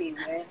happy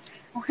with it.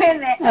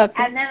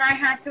 Okay. And then I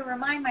had to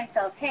remind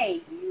myself,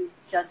 hey, you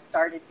just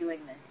started doing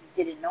this.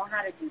 You didn't know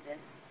how to do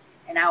this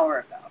an hour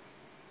ago.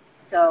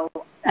 So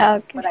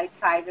that's Okay. what I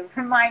try to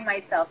remind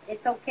myself.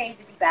 It's okay to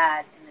be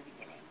bad in the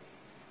beginning.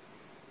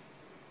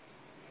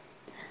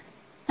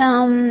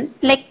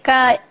 Like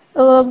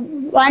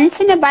once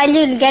in a while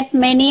you'll get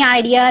many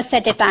ideas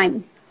at a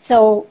time.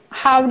 So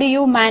how do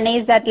you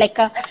manage that? Like,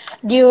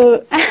 do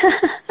you?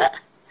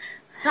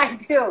 I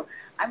do.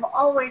 I'm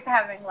always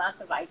having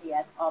lots of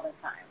ideas all the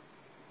time.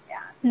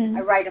 Yeah, Hmm.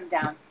 I write them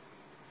down.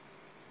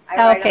 I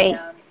write them Okay.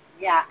 down.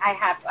 Yeah, I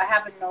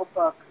have a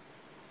notebook.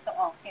 So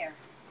here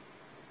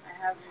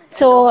I have a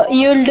So notebook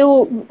you'll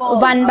do full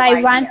one of by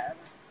one. ideas.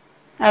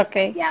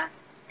 Okay. Yeah,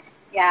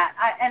 yeah,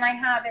 and I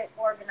have it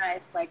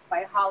organized like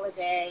by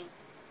holiday,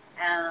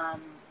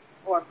 um,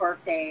 or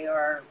birthday,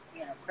 or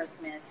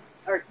Christmas,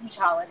 or each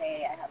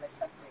holiday. I have it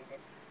separated,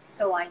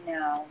 so I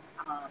know.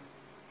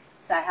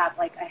 So I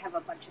have a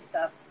bunch of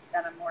stuff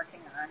that I'm working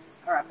on,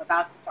 or I'm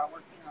about to start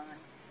working on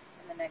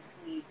in the next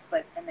week.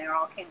 And they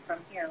all came from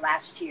here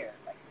last year.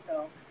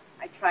 So,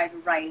 I try to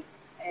write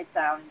it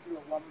down and do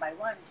it one by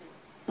one, just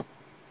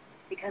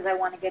because I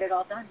want to get it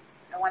all done.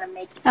 I want to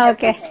make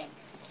Okay. everything.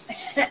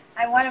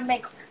 I want to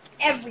make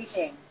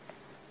everything.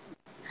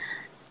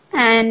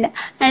 And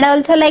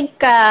also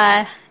like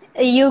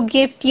you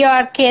gift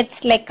your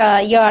kids like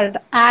your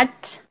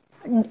art,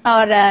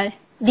 or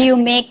do you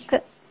make?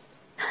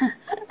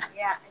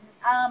 Yeah,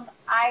 and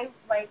I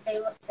like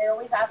they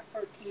always ask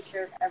for a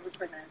T-shirt every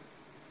Christmas.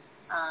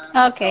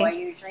 So I Okay.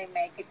 usually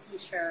make a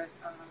T-shirt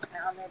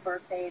on their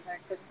birthdays and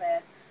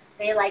Christmas.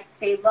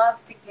 They love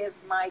to give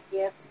my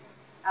gifts,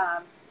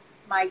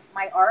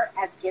 my art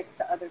as gifts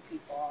to other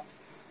people.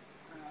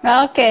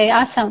 Okay.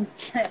 Awesome.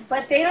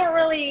 But they don't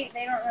really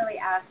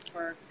ask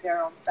for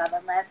their own stuff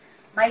unless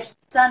my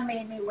son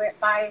made me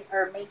buy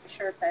or make a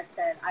shirt that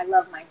said "I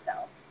love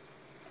myself."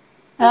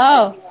 He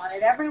said he Oh.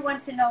 wanted everyone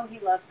to know he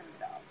loved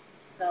himself.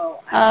 So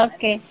I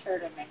Okay. made sure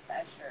to make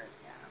that shirt.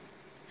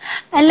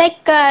 Yeah. And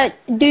like,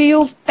 do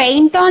you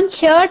paint on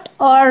shirt,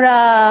 or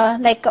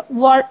like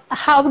what?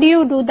 How do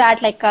you do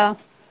that? Like,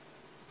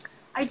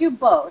 I do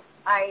both.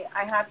 I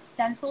have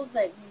stencils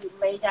that you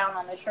lay down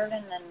on the shirt,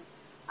 and then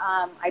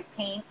I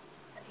paint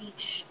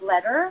each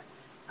letter.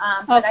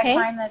 But I okay.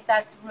 find that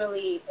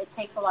it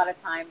takes a lot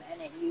of time,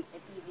 and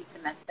it's easy to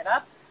mess it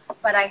up.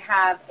 But I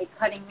have a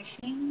cutting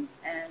machine,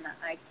 and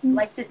I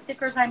like the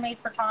stickers I made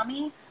for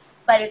Tommy,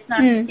 but it's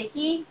not Hmm.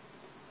 sticky.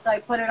 So I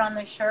put it on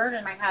the shirt,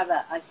 and I have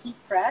a heat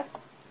press,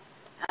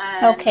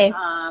 and Okay.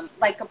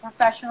 like a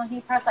professional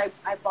heat press.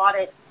 I bought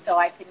it so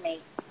I could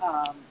make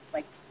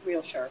like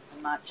real shirts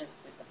and not just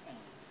with the paint.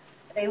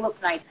 They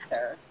look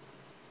nicer.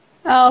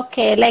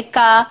 Okay. Like,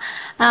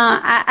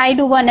 I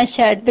do want a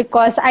shirt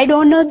because I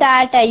don't know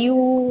that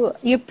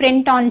you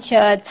print on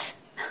shirts.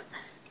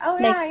 Oh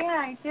yeah, Like,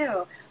 yeah, I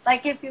do.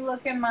 Like if you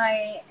look in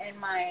my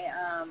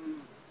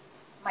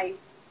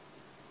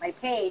my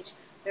page,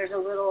 there's a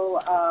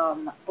little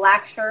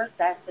black shirt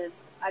that says,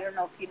 I don't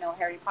know if you know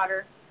Harry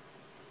Potter.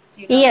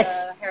 Do you know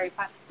Yes. the Harry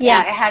Potter?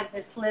 Yeah, Yeah. it has the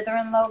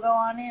Slytherin logo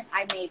on it.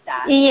 I made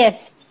that.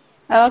 Yes.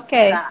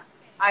 Okay. That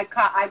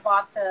I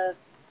bought the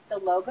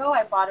logo.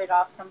 I bought it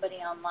off somebody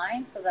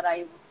online so that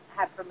I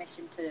had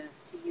permission to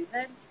use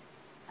it,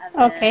 and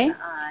then Okay.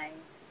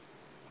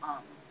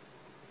 um,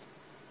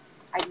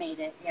 I made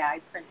it. Yeah, I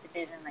printed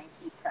it and I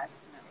heat pressed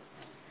and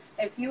everything.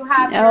 If you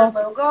have your Oh,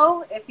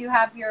 logo, if you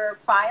have your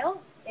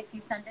files, if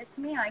you send it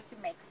to me, I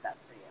can make stuff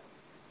for you.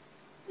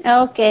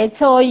 okay.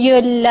 So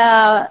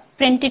you'll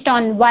print it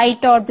on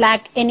white or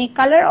black, any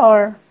color,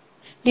 or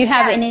do you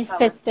have Yeah, any any color.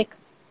 specific?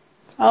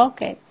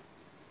 Okay.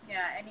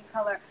 Yeah, any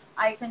color.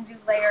 I can do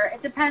layer.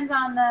 It depends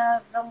on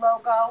the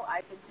logo.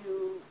 I could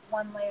do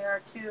one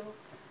layer, two,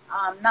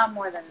 not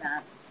more than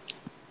that.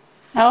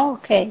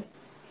 Okay.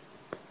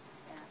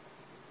 Yeah.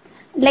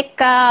 Like,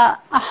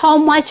 how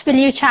much will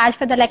you charge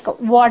for the, like,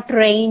 what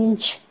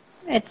range?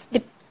 It's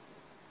the,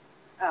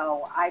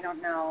 Oh, I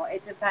don't know.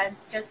 It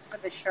depends just for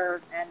the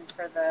shirt and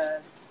for the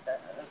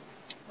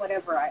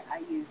whatever I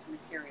use,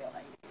 material I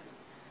use.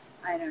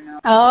 I don't know,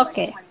 like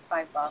okay.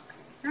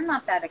 $25. They're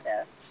not that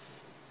expensive.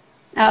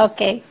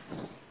 Okay.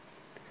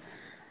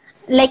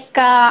 Like,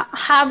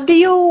 how do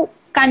you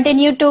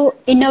continue to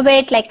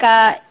innovate? Like,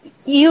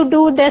 you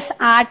do this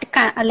art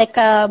like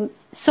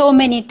so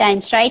many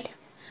times, right?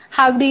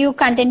 How do you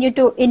continue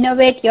to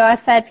innovate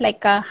yourself?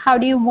 Like, how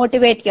do you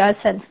motivate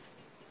yourself?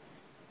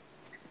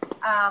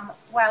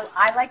 Well,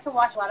 I like to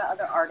watch a lot of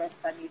other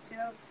artists on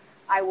YouTube.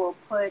 I will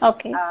put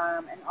Okay.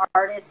 an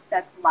artist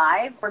that's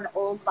live or an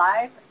old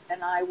live,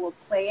 and I will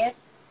play it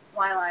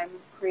while I'm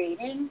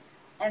creating,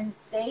 and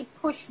they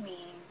push me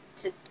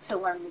to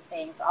learn new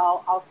things.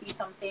 I'll see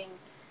something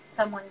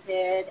someone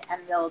did,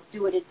 and they'll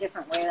do it a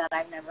different way that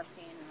I've never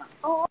seen. And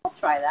oh, I'll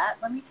try that.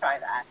 Let me try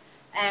that.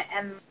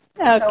 And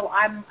Okay. so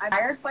I'm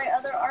inspired by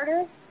other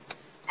artists,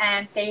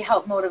 and they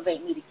help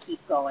motivate me to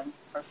keep going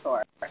for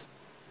sure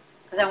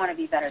because I want to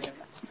be better than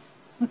them.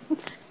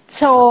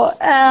 So,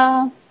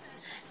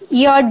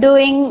 you're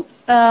doing,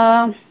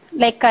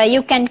 like,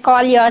 you can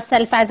call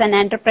yourself as an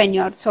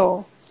entrepreneur.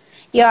 So,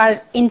 you are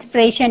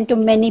inspiration to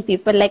many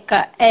people, like,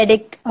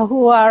 addict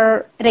who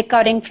are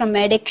recovering from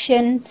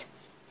addictions.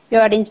 You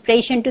are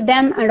inspiration to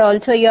them, and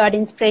also you are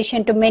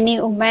inspiration to many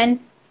women,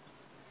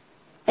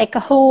 like,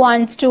 who Okay.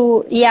 wants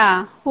to,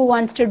 yeah, who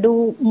wants to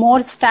do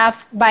more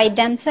stuff by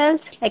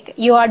themselves. Like,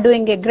 you are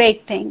doing a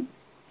great thing.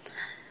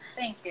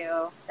 Thank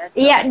you. That's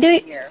so Yeah. nice to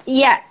hear.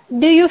 Yeah.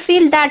 Do you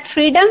feel that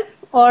freedom,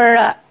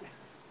 or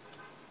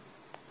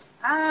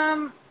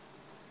Um,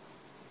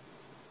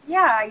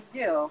 yeah, I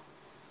do.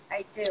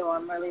 I do.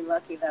 I'm really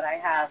lucky that I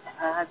have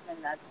a husband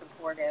that's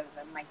supportive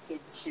and my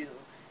kids too.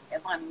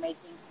 If I'm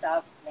making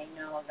stuff, they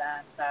know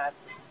that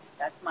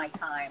that's my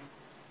time.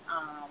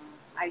 Um,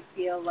 I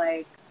feel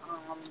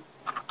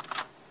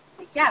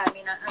yeah, I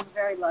mean, I'm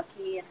very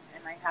lucky and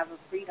I have a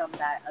freedom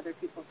that other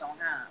people don't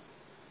have.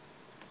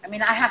 I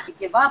mean, I have to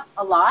give up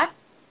a lot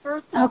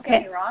don't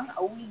get me okay? wrong.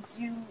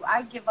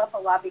 I give up a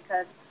lot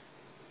because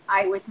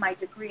with my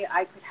degree,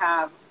 I could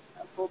have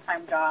a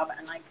full-time job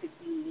and I could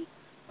be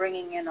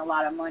bringing in a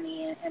lot of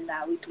money and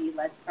that would be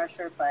less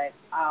pressure. But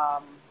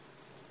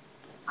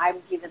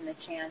I'm given the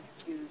chance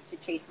to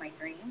chase my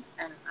dream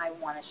and I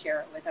want to share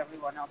it with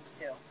everyone else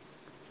too.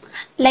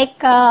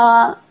 Like,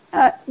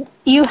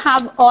 you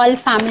have all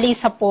family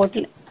support,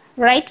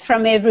 right,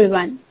 from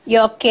everyone,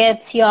 your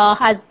kids, your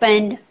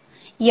husband,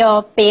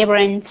 your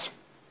parents.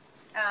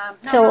 No,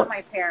 not So,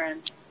 my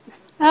parents.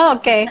 oh,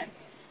 okay.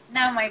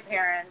 No, my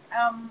parents.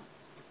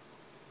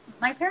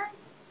 My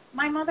parents,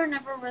 my mother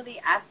never really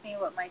asked me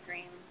what my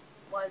dream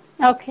was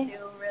to Okay.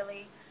 do,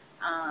 really.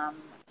 Um,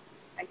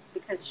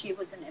 because she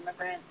was an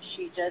immigrant,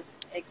 she just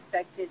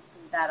expected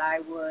that I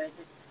would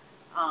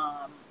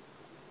um,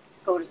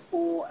 go to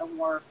school and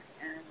work,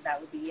 and that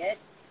would be it.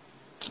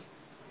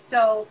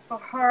 So for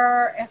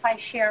her, if I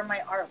share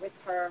my art with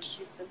her,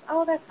 she says,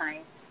 "Oh, that's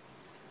nice,"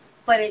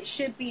 but it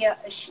should be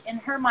in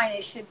her mind,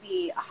 it should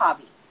be a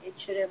hobby. It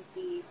shouldn't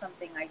be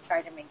something I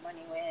try to make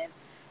money with.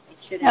 It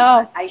shouldn't.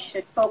 Oh, I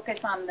should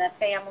focus on the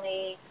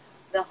family,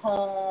 the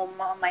home,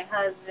 on my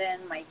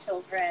husband, my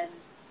children.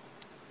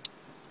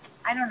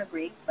 I don't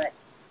agree, but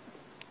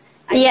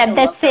I yeah, still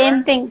that love same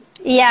her. thing.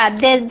 Yeah,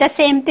 the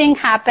same thing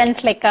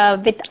happens, like,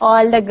 with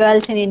all the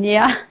girls in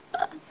India.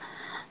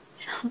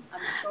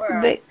 I'm sure.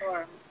 I'm Be-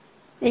 sure.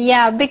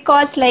 yeah,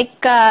 because, like,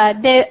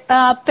 their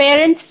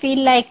parents feel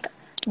like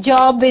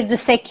job is the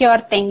secure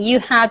thing. You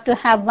have to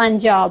have one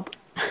job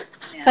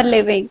for Yeah.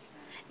 living.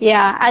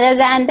 Yeah, other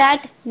than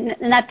that,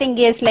 nothing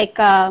is like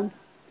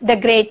the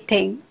great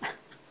thing.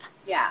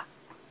 Yeah.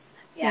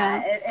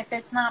 Yeah. Yeah. If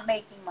it's not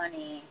making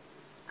money,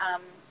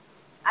 um,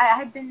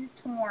 I've been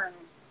torn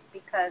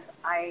because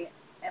I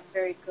am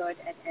very good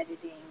at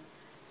editing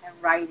and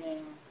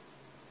writing,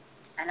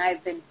 and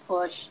I've been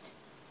pushed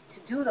to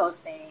do those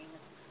things,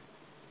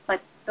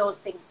 but those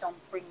things don't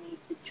bring me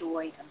the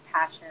joy and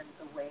passion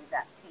the way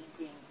that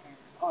painting and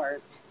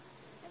art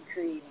and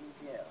creating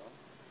do.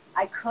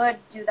 I could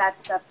do that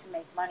stuff to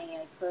make money.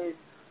 I could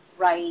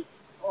write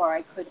or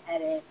I could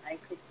edit. I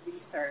could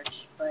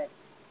research, but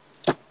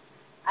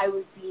I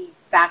would be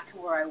back to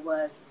where I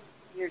was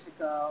years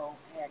ago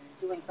and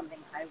doing something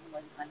I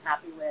was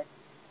unhappy with,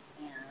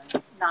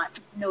 and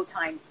no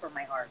time for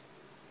my art.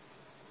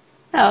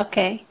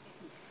 Okay.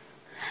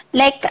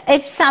 Like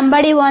if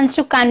somebody wants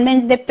to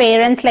convince the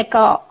parents like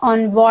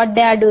on what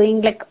they are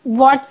doing, like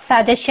what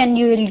suggestion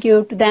you will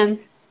give to them?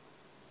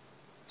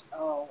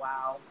 Oh,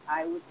 wow.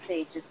 I would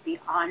say just be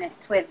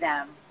honest with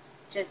them.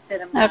 Just sit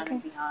them down Okay.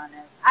 and be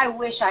honest. I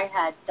wish I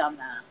had done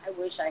that. I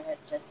wish I had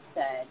just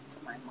said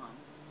to my mom,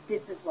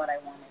 this is what I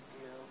want to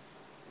do.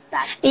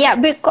 That's Yeah,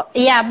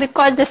 it.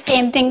 because the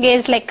same thing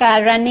is like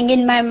running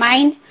in my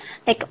mind.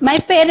 Like my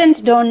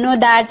parents don't know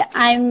that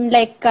I'm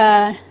like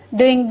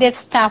doing this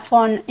stuff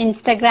on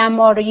Instagram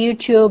or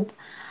YouTube.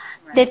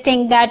 They Right.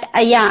 think that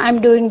yeah, I'm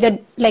doing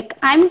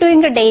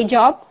a day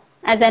job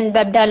as a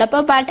web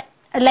developer, but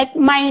like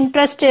my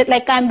interest is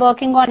like I'm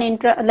working on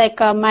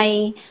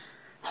my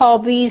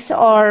hobbies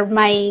or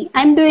my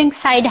I'm doing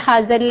side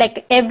hustle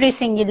like every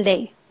single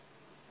day.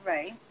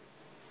 Right.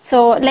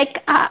 So,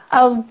 like,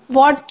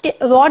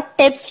 what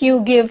tips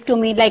you give to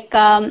me, like,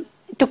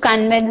 to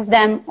convince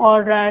them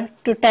or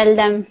to tell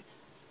them?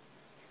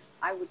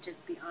 I would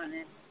just be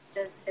honest.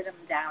 Just sit them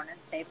down and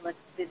say, look,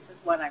 this is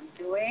what I'm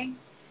doing.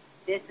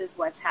 This is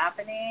what's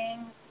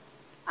happening.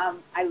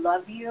 I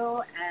love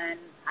you and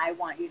I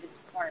want you to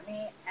support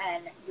me.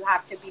 And you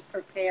have to be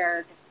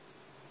prepared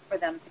for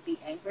them to be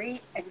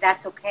angry. And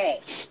that's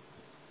okay.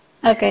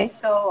 It's Okay.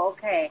 so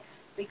okay.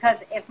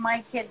 Because if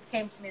my kids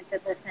came to me and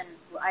said, listen,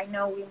 I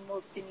know we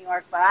moved to New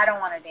York, but I don't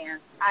want to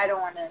dance. I don't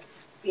want to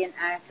be an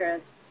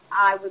actress.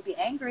 I would be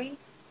angry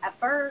at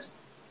first,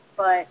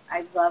 but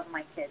I love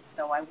my kids,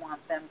 so I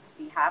want them to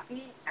be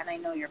happy. And I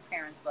know your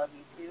parents love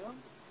you too,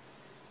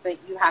 but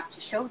you have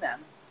to show them.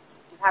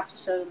 You have to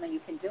show them that you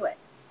can do it.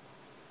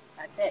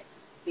 That's it.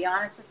 Be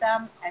honest with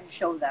them and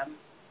show them.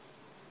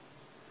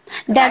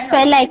 Because I That's know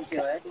why, you can like,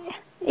 do it.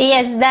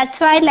 yes, that's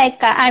why, like,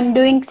 I'm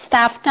doing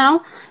stuff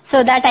now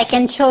so that I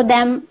can show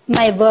them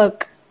my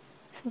work.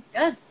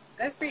 Good.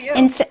 Good for you.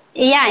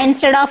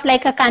 Instead of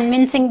like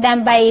convincing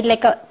them by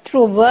like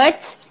through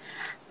words,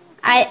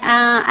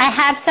 I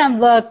have some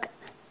work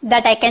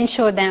that I can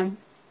show them.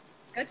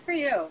 Good for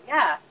you.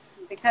 Yeah.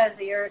 Because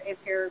you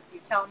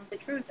tell them the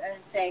truth and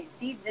say,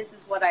 see, this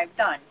is what I've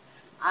done.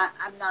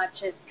 I'm not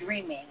just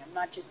dreaming. I'm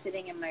not just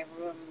sitting in my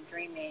room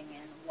dreaming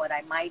and what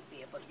I might be,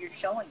 but you're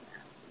showing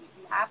them.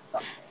 You have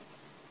something.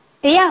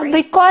 It's Yeah, great.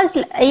 because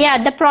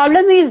the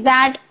problem is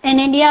that in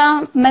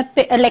India,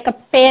 like a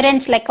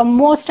parents, like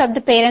most of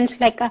the parents,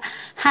 like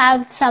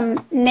have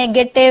some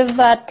negative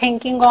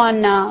thinking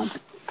on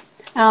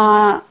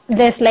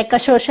this, like a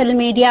social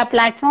media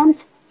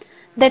platforms.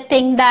 They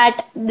think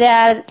that they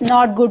are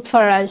not good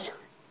for us.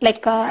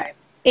 Like Right.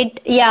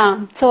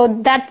 so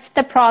that's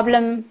the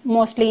problem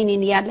mostly in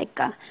India. Like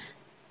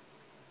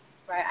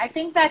Right. I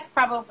think that's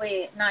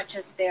probably not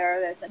just there.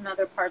 That's in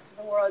other parts of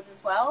the world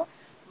as well.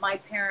 My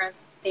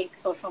parents think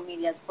social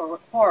media is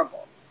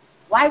horrible.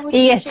 Why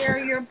would you yes, share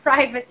your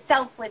private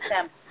self with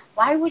them?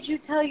 Why would you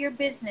tell your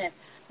business?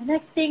 The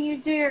next thing you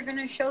do, you're going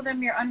to show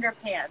them your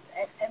underpants.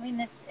 I mean,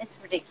 it's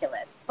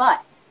ridiculous.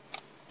 But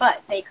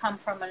they come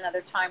from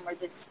another time where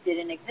this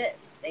didn't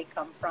exist. They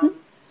come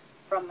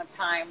from a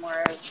time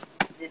where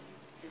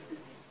this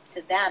is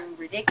to them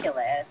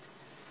ridiculous.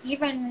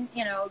 Even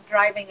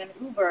driving an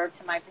Uber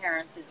to my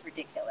parents is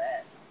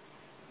ridiculous.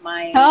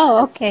 My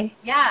oh, okay,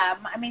 Yeah,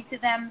 I mean, to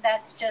them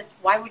that's just,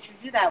 why would you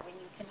do that when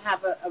you can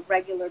have a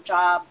regular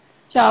job,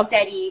 job.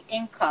 steady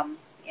income,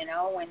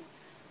 when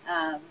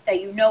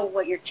that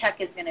what your check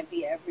is going to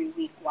be every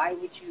week. Why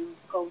would you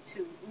go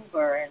to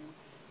Uber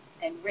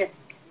and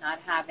risk not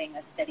having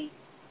a steady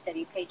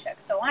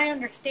paycheck? So I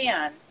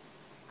understand.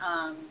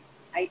 Um,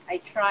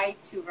 I try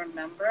to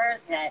remember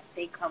that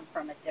they come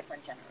from a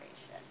different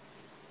generation.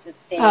 That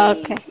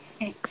Okay.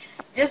 they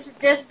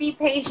just be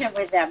patient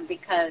with them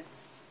because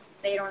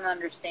they don't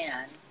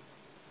understand.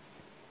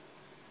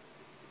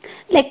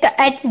 Like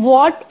at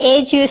what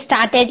age you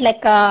started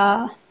like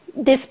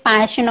this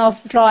passion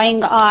of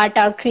drawing art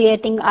or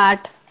creating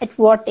art? At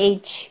what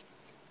age?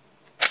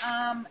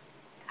 Um,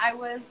 I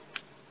was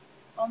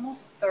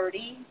almost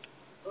 30.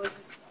 I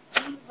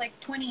think it was like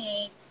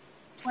 28,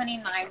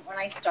 29 when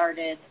I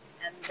started,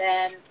 and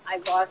then I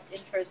lost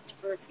interest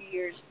for a few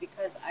years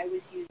because I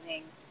was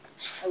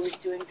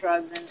doing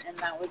drugs, and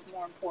that was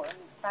more important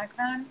back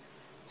then.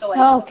 So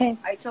Oh, okay.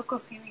 I took a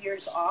few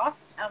years off,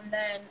 and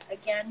then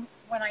again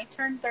when I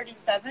turned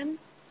 37,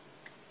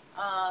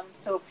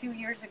 so a few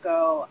years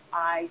ago,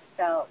 I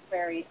felt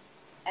very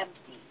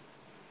empty.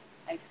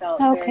 I felt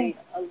Okay. very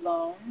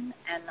alone,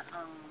 and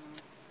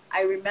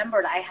I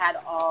remembered I had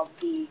all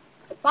the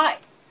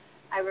supplies.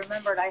 I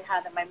remembered I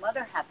had them. My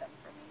mother had them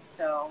for me.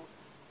 So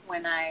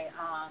when I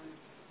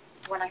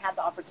had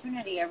the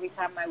opportunity, every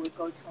time I would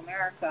go to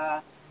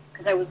America,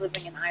 because I was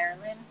living in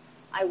Ireland,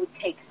 I would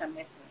take some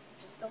with me,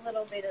 just a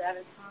little bit at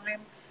a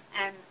time,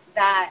 and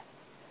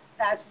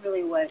that's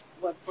really what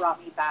brought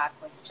me back,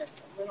 was just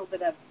a little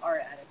bit of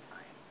art at a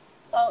time.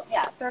 So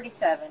yeah,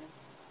 37.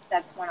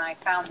 That's when I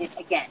found it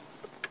again.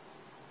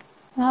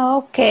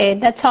 Okay,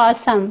 that's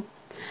awesome.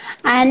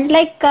 And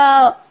like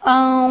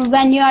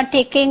when you are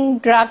taking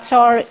drugs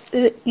or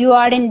you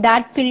are in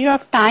that period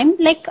of time,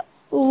 like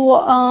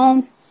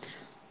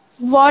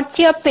what's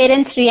your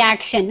parents'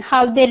 reaction?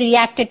 How they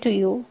reacted to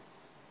you?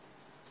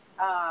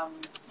 Um,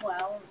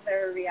 well,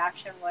 their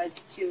reaction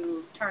was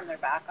to turn their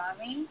back on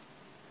me,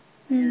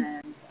 Hmm.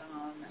 and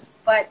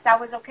but that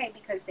was okay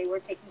because they were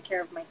taking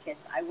care of my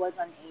kids. I was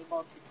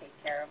unable to take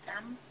care of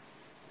them,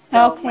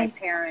 so Okay. my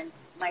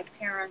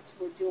parents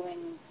were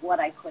doing what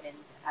I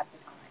couldn't at the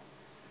time.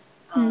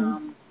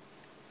 Hmm.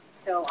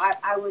 So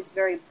I was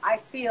I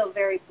feel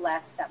very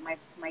blessed that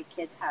my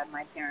kids had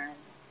my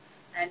parents,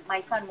 and my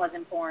son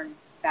wasn't born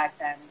back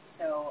then,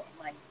 so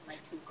my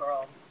two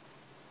girls,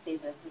 they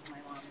lived with my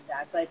mom and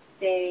dad, but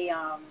they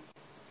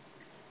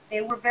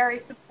were very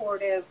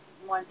supportive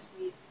once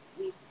we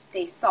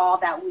they saw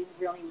that we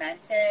really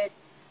meant it.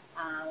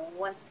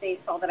 Once they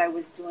saw that I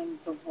was doing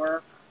the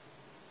work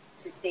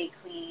to stay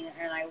clean,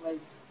 and I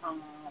was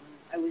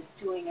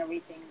doing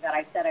everything that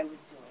I said I was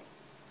doing.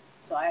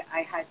 So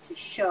I had to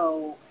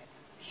show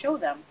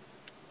them,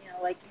 you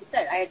know, like you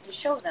said, I had to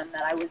show them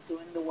that I was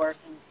doing the work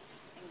and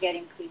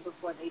getting clean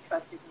before they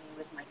trusted me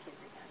with my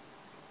kids again.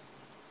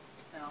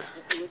 So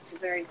it was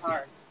very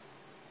hard.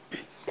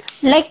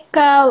 Like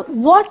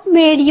what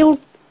made you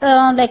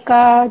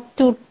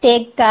to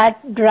take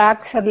that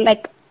drugs, or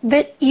like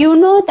you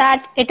know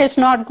that it is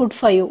not good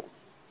for you,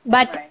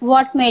 but Right.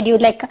 what made you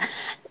like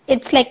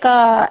it's like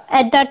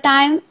at that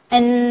time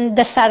and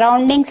the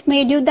surroundings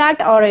made you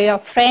that, or your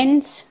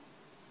friends?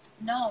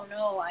 No,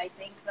 no, I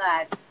think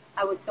that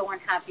I was so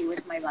unhappy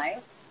with my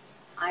life.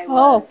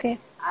 Oh, okay.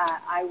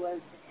 I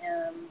was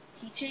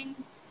teaching,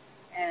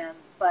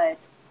 but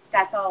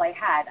that's all I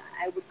had.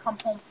 I would come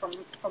home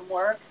from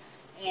work,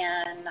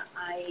 and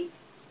I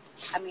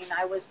mean,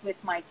 I was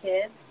with my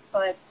kids,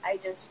 but I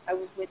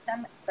was with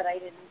them, but I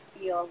didn't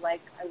feel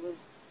like I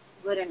was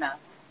good enough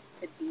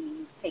to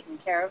be taking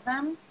care of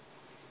them.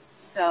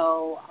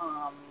 So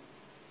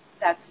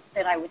that's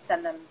then I would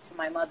send them to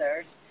my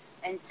mother's,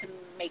 and to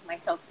make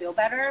myself feel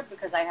better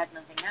because I had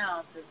nothing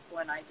else is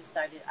when I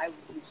decided I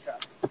would use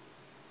drugs.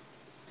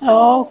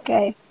 So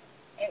Okay.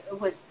 it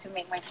was to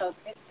make myself.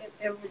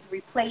 It was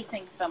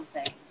replacing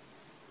something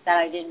that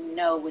I didn't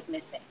know was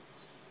missing,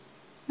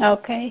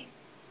 Okay.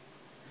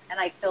 and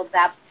I feel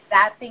that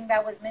that thing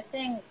that was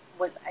missing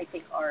was, I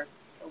think, art.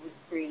 It was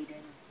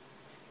creating.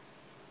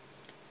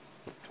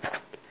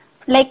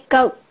 Like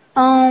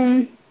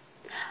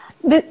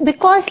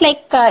because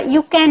like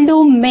you can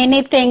do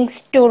many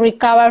things to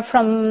recover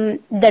from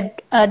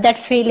that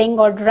feeling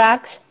or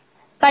drugs,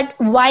 but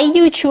why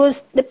you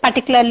choose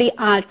particularly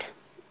art?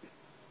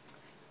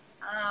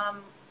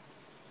 Um,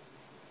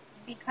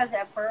 because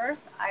at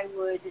first I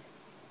would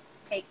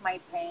take my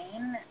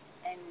pain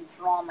and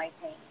draw my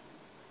pain.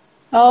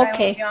 When I was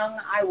Okay. young,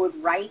 I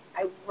would write.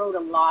 I wrote a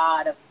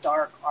lot of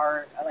dark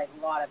art, like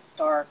a lot of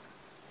dark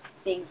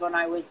things when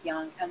I was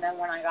young. And then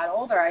when I got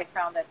older, I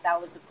found that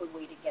that was a good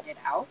way to get it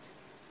out.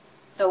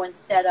 So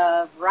instead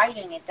of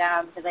writing it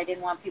down because I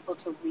didn't want people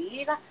to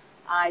read,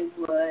 I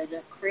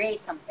would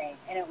create something.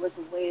 And it was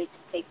a way to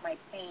take my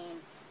pain,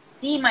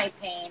 see my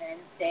pain, and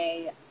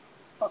say,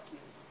 fuck you,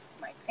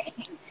 my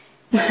pain.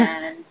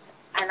 And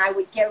and I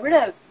would get rid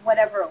of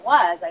whatever it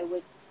was. I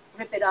would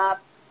rip it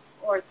up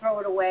or throw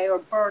it away or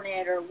burn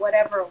it or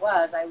whatever it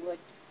was. I would,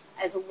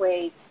 as a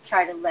way to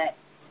try to let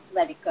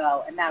it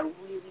go, and that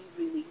really,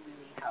 really,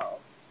 really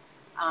helped.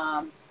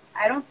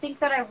 I don't think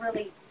that I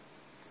really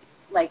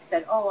like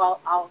said, "Oh,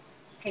 I'll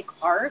pick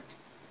art."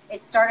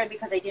 It started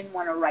because I didn't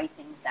want to write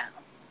things down,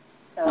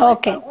 so I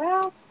Okay. thought,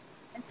 well,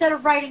 instead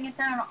of writing it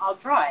down, I'll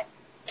draw it.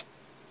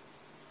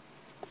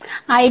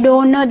 I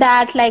don't know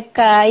that like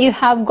you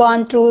have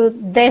gone through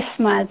this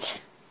much.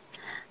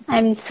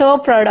 I'm so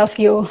proud of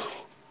you.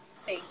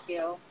 Thank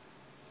you,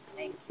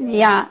 thank you.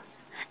 Yeah.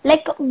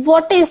 Like,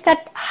 what is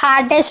that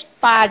hardest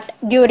part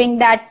during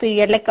that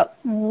period? Like,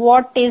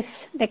 what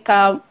is like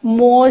a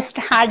most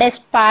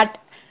hardest part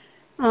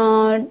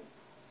uh,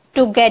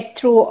 to get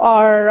through,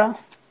 or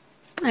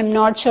I'm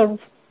not sure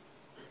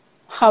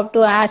how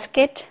to ask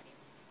it.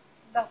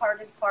 The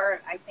hardest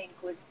part, I think,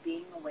 was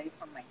being away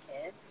from my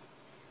kids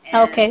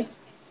and Okay.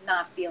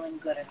 not feeling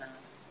good enough.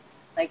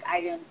 Like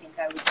I didn't think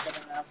I was good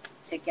enough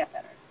to get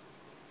better.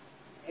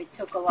 It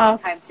took a long Okay.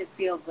 time to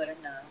feel good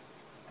enough.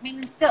 I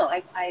mean, still,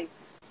 I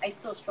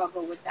still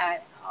struggle with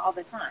that all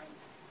the time.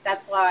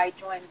 That's why I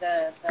joined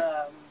the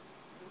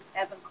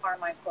Evan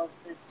Carmichael's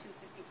the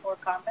 254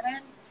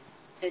 Confidence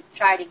to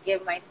try to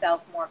give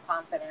myself more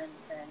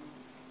confidence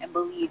and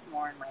believe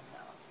more in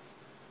myself.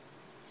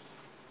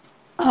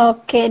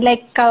 Okay.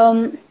 Like,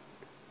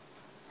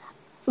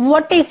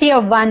 what is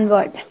your one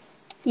word?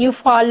 You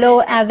follow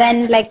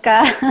Evan like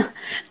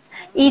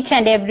each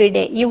and every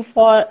day. You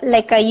for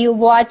like you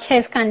watch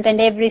his content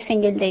every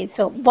single day.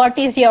 So, what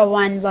is your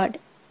one word?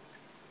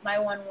 My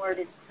one word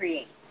is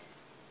create.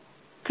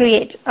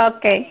 Create.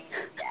 Okay.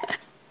 Yeah.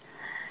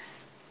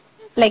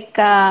 Like,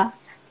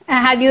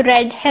 have you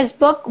read his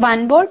book,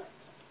 One Word?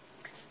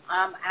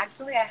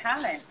 Actually, I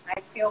haven't. I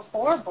feel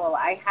horrible.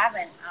 I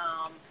haven't.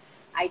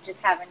 I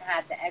just haven't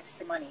had the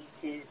extra money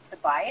to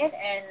buy it.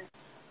 And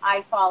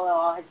I follow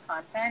all his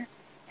content.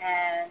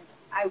 And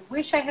I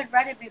wish I had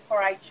read it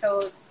before I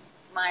chose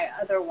my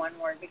other one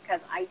word,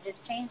 because I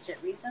just changed it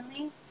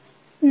recently.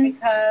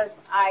 Because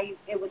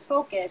it was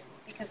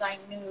focus, because I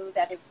knew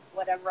that if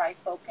whatever I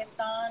focused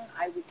on,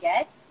 I would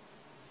get,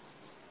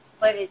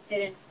 but it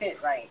didn't fit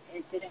right.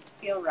 It didn't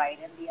feel right.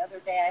 And the other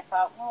day I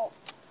thought, well,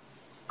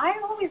 I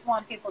always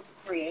want people to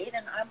create,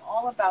 and I'm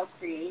all about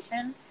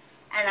creation.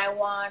 And I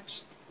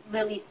watched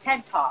Lily's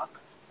TED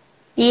Talk.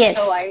 Yes.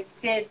 So I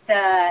did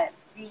the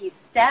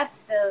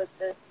steps, the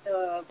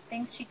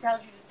things she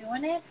tells you to do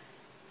in it,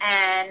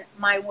 and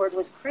my word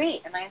was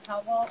create. And I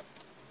thought, well,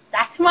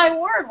 that's my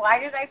word. Why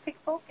did I pick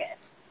focus?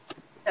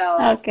 So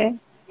Okay.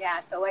 yeah,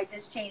 so I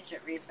just changed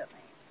it recently.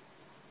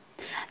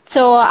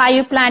 So are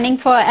you planning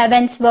for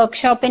events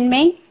workshop in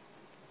May?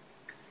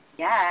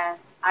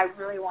 Yes, I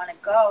really want to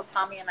go.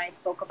 Tommy and I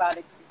spoke about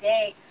it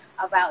today,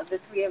 about the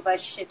three of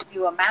us should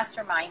do a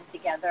mastermind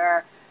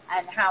together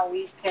and how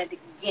we could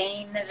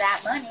gain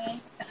that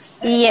money.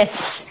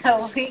 Yes.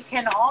 So we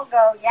can all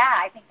go. Yeah,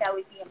 I think that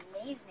would be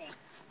amazing.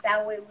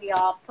 That way we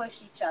all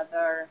push each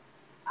other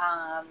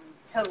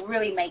to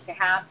really make it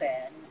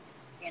happen,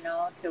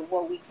 to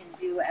what we can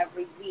do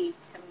every week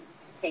to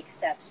take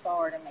steps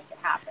forward and make it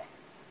happen.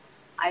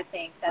 I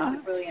think that's a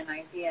brilliant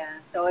idea.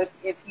 So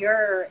if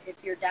you're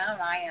down,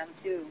 I am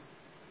too.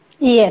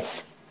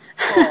 Yes.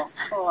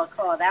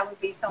 Cool. That would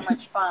be so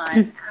much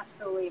fun.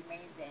 Absolutely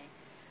amazing.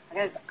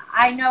 Because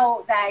I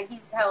know that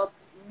he's helped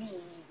me,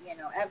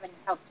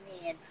 Evan's helped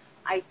me, and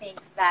I think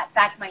that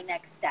that's my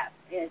next step,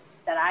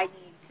 is that I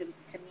need to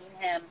meet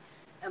him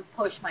and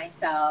push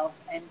myself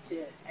and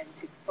to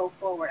go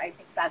forward. I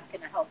think that's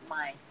going to help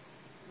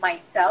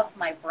myself,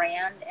 my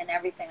brand, and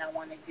everything I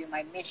want to do,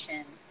 my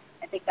mission.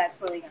 I think that's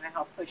really going to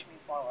help push me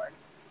forward.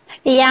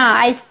 Yeah,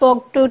 I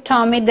spoke to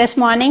Tommy this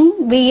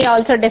morning. We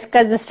also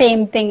discussed the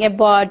same thing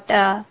about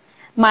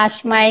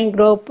mastermind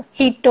group.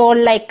 He told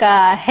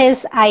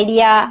his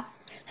idea,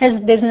 his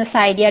business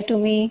idea to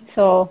me.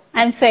 So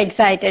I'm so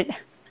excited.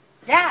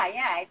 Yeah,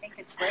 I think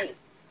it's great.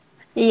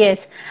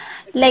 Yes.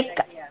 It's a great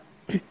idea.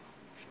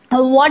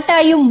 What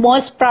are you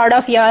most proud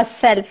of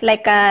yourself,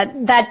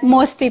 that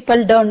most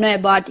people don't know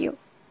about you?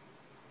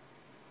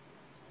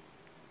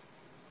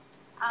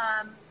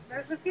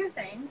 There's a few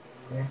things.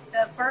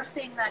 The first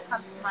thing that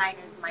comes to mind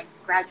is my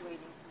graduating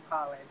from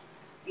college,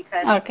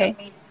 because it took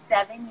me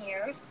 7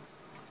 years.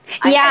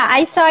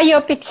 I saw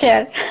your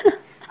picture.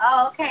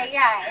 Oh, okay,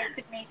 yeah. It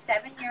took me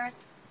 7 years,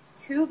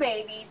 2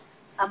 babies,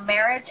 a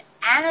marriage,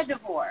 and a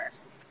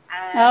divorce.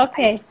 And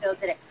I still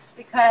did it.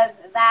 Because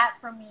that,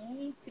 for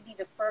me, to be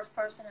the first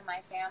person in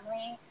my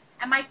family,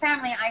 and my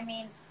family, I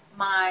mean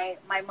my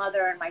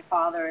mother and my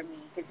father and me,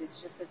 because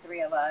it's just the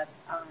three of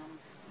us.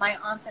 My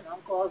aunts and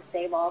uncles,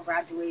 they've all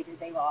graduated,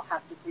 they all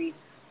have degrees.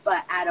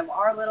 But out of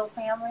our little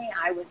family,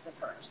 I was the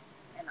first.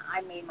 And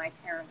I made my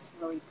parents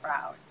really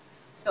proud.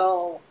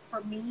 So for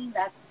me,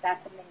 that's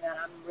something that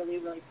I'm really,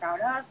 really proud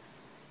of.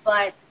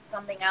 But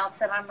something else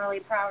that I'm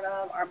really proud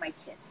of are my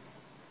kids.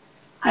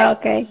 I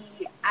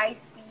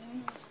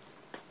see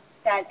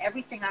that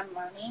everything I'm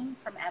learning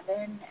from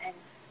Evan and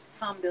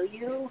Tom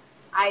Billieu,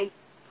 I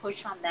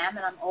push on them,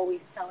 and I'm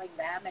always telling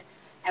them.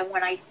 And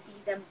when I see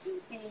them do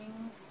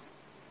things,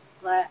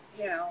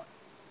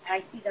 I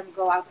see them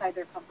go outside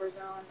their comfort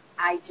zone,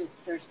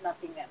 there's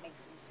nothing that makes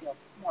me feel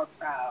more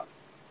proud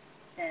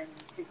than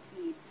to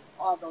see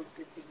all those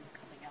good things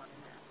coming out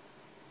of them.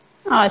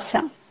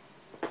 Awesome.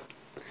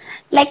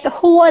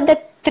 Who are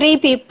the 3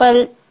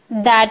 people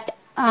that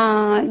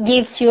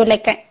gives you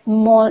a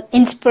more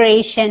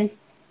inspiration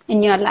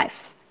in your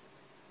life?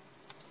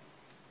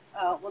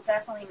 Well,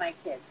 definitely my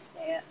kids.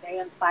 They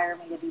inspire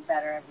me to be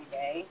better every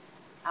day.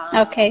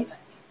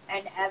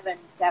 And Evan,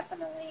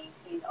 definitely.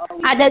 He's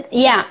always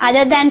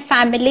other than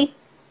family.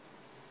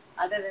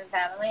 Other than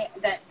family,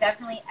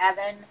 definitely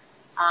Evan,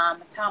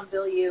 Tom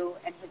Billieu,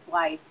 and his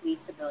wife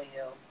Lisa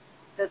Billieu.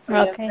 The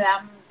 3 of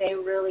them,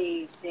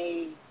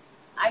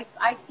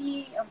 I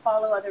see and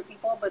follow other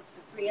people, but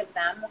the 3 of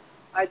them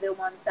are the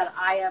ones that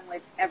I am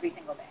with every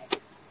single day.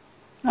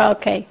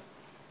 Okay.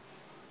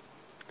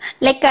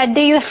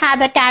 Do you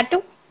have a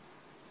tattoo?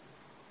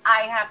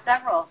 I have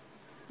several.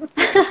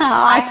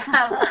 I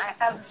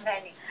have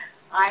many.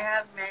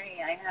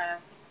 I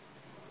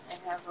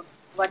have a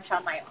bunch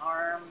on my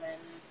arm,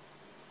 and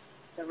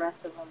the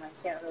rest of them I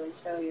can't really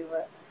show you.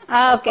 But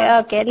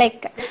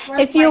this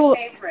one's my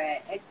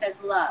favorite. It says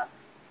love.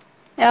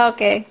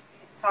 Okay.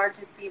 It's hard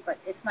to see, but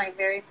it's my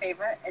very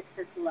favorite. It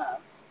says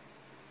love.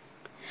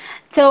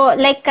 So,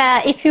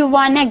 if you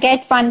wanna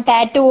get one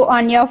tattoo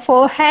on your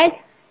forehead,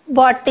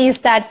 what is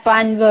that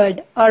one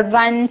word or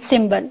one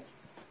symbol?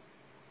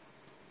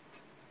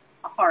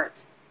 A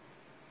heart.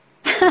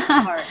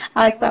 Heart.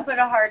 I would put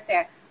a heart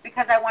there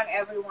because I want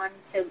everyone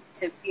to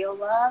feel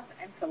love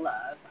and to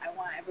love. I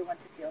want everyone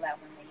to feel that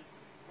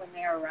when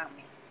they're around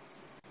me.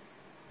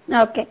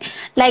 Okay.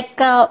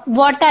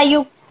 What are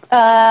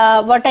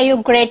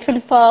you grateful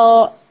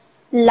for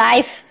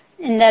life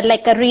in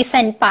the a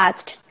recent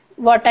past?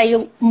 what are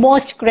you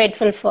most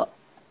grateful for?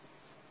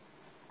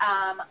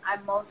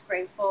 I'm most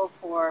grateful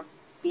for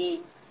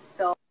being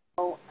so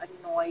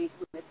annoyed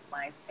with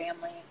my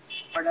family,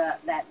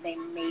 that they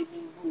made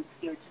me move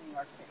here to New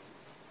York City.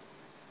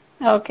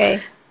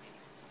 Okay.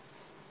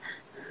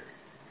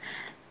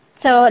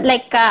 So,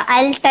 like,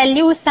 I'll tell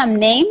you some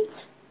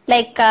names.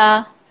 Like,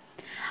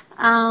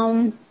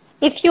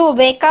 if you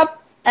wake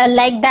up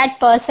like that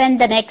person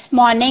the next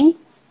morning,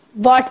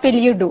 what will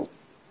you do?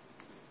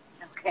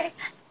 Okay.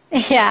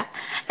 Yeah.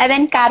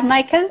 Evan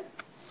Carmichael.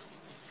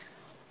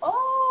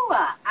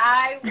 Oh,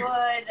 I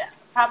would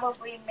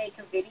probably make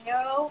a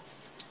video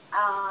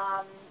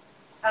um,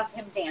 of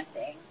him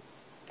dancing,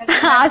 because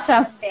we've never seen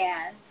Awesome. him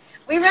dance.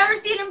 We've never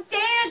seen him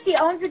dance. He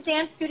owns a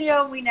dance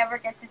studio, and we never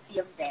get to see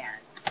him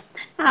dance.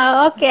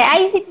 Okay.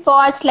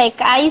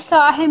 I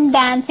saw him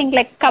dancing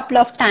like a couple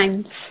of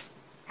times.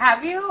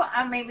 Have you?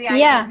 Maybe I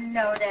Yeah. didn't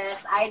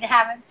notice. I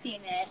haven't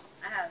seen it.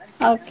 I haven't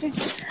seen Okay.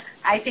 it.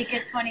 I think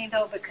it's funny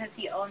though, because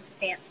he owns a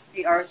dance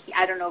studio, or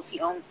I don't know if he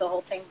owns the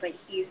whole thing, but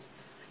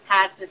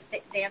has this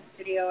dance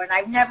studio, and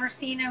I've never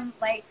seen him,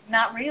 like,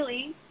 not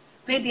really,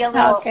 maybe a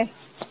little, Okay.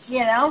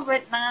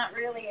 but not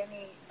really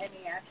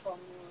any actual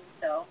moves.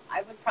 So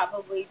I would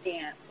probably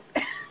dance.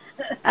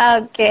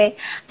 Okay.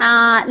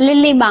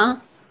 Lily Ma.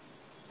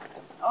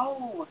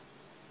 Oh,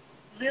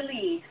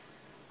 Lily.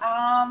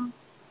 Um,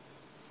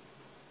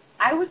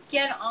 I would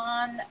get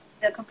on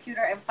the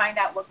computer and find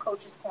out what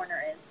Coach's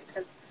Corner is,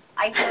 because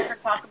I hear her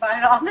talk about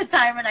it all the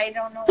time and I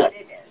don't know what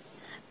it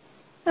is.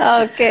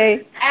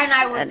 Okay. And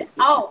I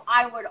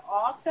would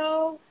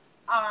also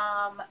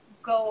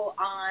go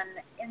on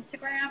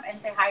Instagram and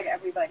say hi to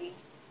everybody,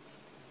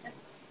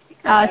 just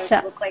because I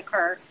Awesome. would look like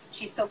her.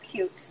 She's so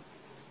cute.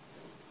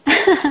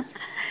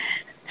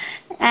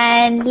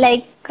 And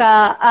like,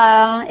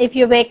 if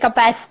you wake up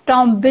as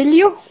Tom, will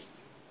you?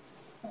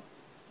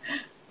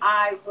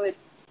 I would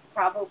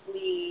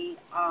probably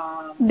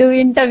Do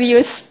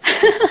interviews.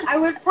 I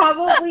would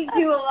probably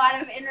do a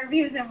lot of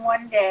interviews in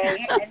one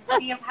day and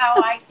see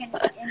how I can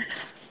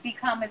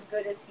become as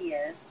good as he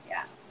is.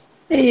 Yeah.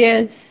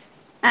 Yes.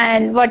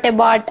 And what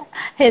about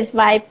his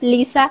wife,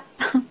 Lisa?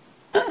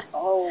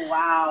 Oh,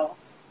 wow.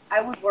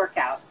 I would work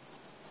out.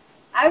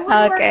 I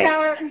would Okay.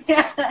 work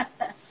out.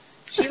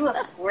 She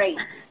looks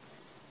great.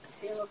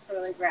 She looks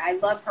really great. I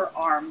love her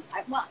arms.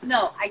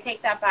 No, I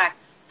take that back.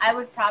 I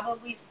would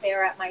probably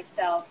stare at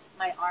myself,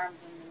 my arms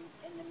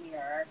in the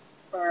mirror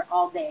for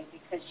all day,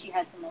 because she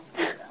has the most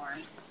beautiful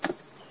arms.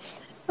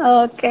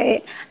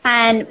 Okay.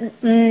 And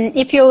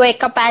if you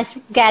wake up as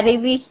Gary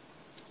Vee?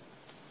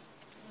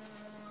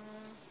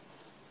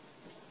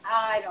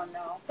 I don't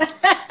know.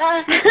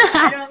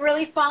 I don't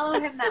really follow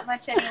him that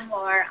much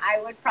anymore. I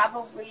would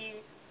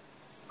probably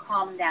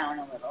calm down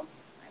a little.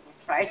 I would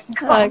try to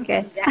calm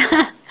Okay. him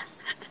down.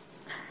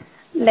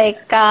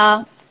 Like,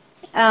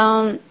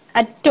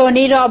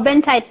 Tony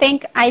Robbins, I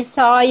think I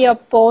saw your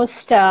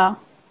post on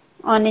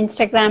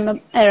Instagram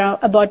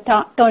about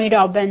Tony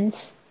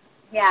Robbins.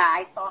 Yeah,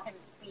 I saw him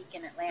speak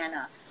in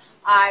Atlanta.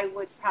 I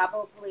would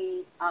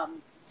probably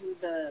do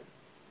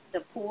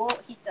the pool.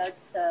 He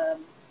does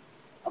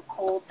a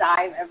cold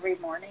dive every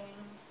morning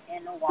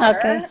in the water,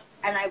 Okay.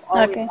 and I've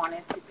always Okay.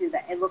 wanted to do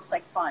that. It looks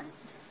like fun.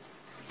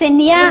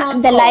 Cynthia,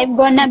 the live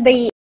gonna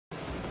be.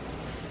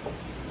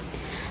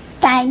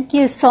 Thank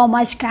you so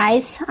much,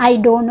 guys. I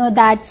don't know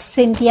that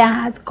Cynthia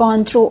has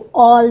gone through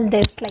all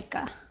this,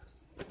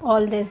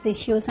 all these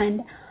issues,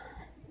 and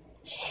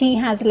she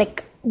has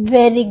like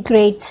very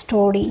great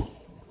story.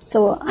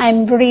 So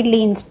I'm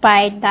really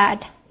inspired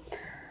that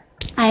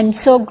I'm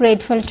so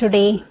grateful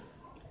today.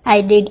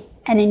 I did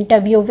an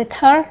interview with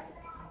her.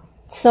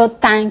 So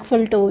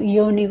thankful to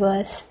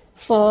universe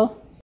for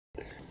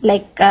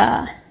like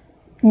I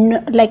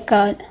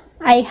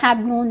have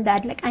known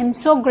that, like, I'm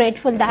so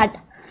grateful that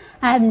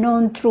I have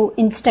known through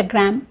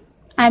Instagram.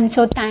 I'm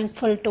so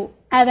thankful to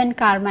Evan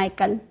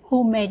Carmichael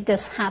who made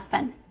this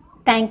happen.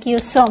 Thank you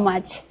so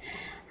much.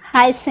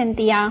 Hi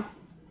Cynthia.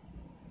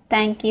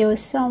 Thank you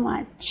so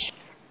much.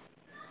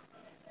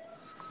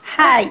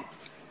 Hi.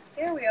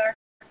 Here we are.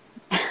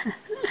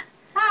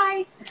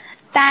 Hi.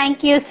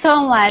 Thank you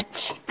so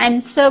much.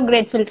 I'm so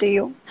grateful to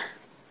you.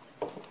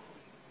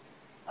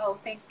 Oh,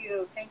 thank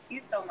you. Thank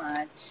you so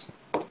much.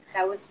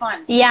 That was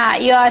fun. Yeah,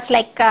 yours,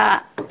 like,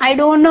 I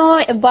don't know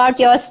about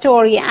your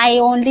story. I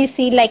only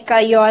see like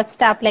your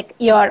stuff, like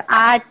your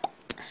art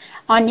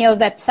on your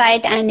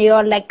website and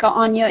your like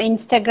on your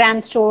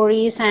Instagram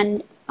stories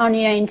and on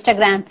your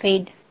Instagram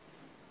feed.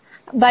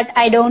 But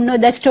I don't know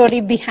the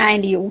story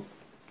behind you.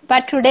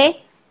 But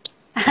today,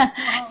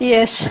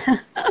 yes,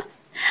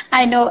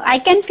 I know. I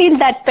can feel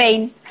that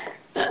pain.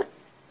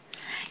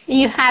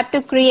 You have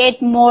to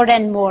create more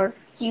and more.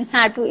 You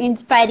have to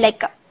inspire,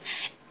 like,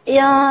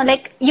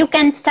 like you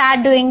can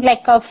start doing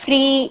like a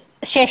free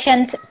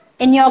sessions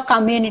in your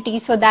community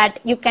so that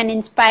you can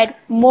inspire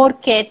more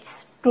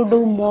kids to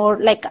do more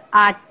like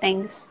art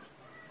things.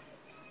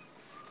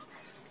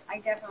 I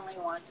definitely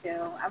want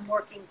to. I'm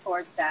working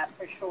towards that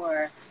for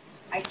sure.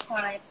 I just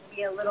want to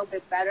be a little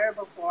bit better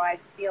before I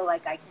feel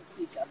like I can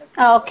teach other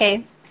people.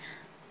 Okay.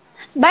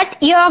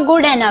 But you are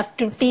good enough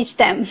to teach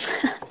them.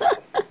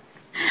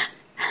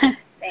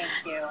 Thank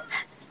you.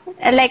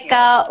 Thank Like,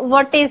 you.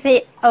 what is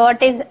it?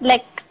 What is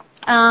like?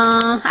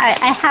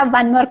 I have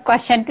one more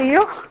question to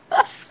you.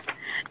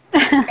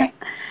 Okay.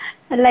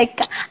 Like,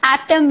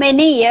 after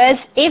many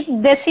years, if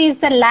this is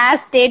the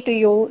last day to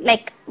you,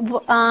 like,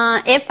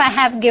 if I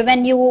have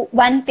given you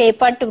one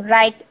paper to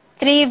write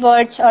 3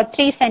 words or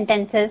 3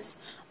 sentences,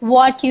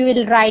 what you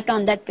will write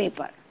on that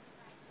paper?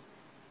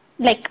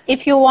 Like,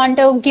 if you want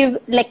to give,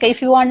 like,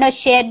 if you want to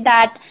share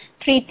that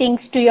 3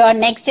 things to your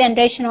next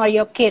generation or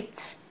your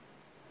kids,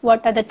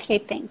 what are the 3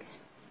 things?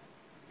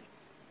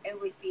 It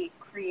would be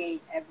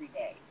create every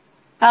day.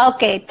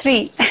 Okay,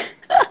 3.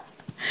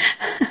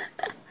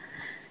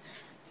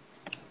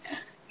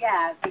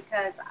 Yeah,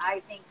 because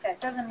I think that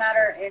doesn't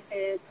matter if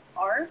it's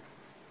art,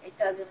 it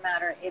doesn't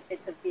matter if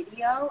it's a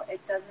video, it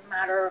doesn't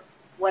matter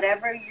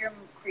whatever you're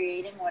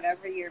creating,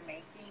 whatever you're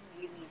making,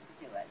 you need to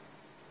do it.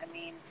 I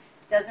mean,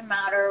 it doesn't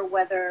matter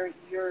whether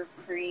you're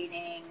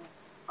creating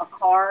a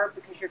car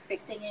because you're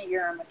fixing it,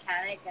 you're a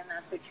mechanic and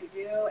that's what you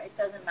do. It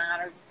doesn't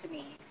matter to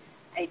me.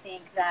 I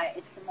think that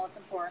it's the most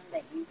important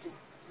that you just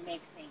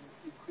make things,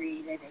 you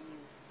create it and you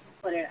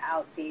put it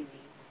out daily.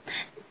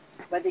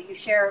 Whether you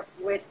share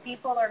with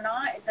people or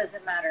not, it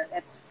doesn't matter.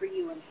 That's for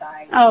you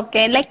inside.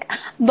 Okay, like,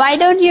 why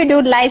don't you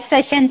do live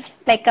sessions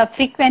like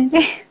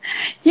frequently?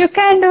 You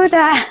can do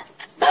that.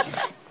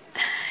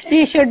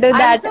 You should do I'm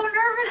that. so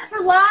nervous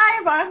for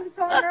live. I'm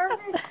so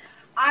nervous.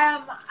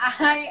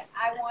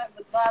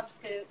 Would love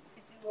to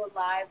do a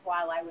live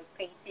while I was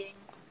painting.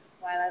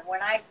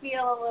 When I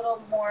feel a little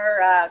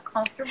more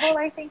comfortable,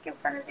 I think in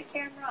front of the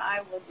camera,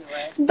 I will do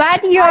it.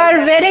 But you I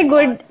are very definitely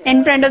want good in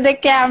to. front of the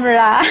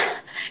camera.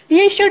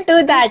 You should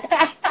do that.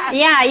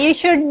 Yeah, you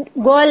should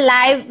go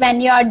live when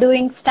you are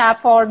doing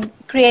stuff or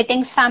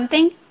creating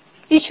something.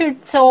 You should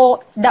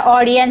show the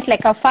audience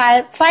like a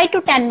 5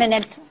 to 10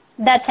 minutes.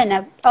 That's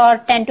enough, or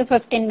 10 to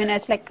 15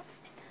 minutes, like,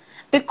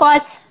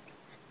 because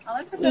Oh,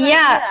 that's a good idea,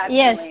 yeah,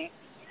 yes, actually.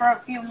 For a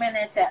few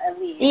minutes at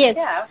least. yes.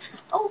 Yeah.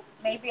 Oh,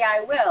 maybe I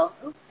will.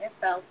 Oops, it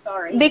fell.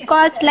 Sorry.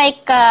 Because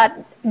like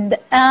that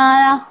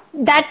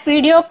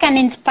video can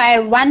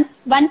inspire one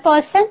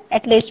person,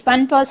 at least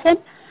one person,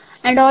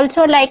 and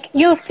also like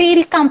you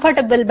feel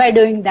comfortable by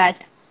doing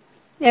that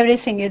every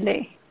single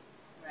day.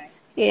 Right.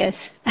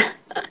 Yes.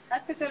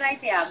 That's a good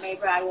idea.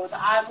 Maybe I will.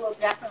 I will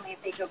definitely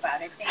think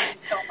about it. Thank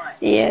you so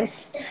much.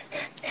 Yes.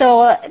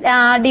 So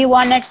do you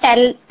want to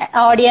tell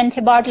audience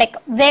about like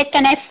where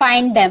can I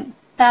find them?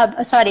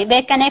 Sorry,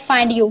 where can I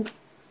find you?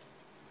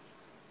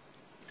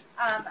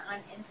 On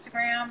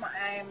Instagram,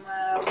 I'm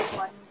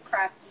one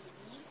crafty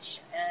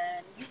beach,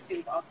 and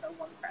YouTube also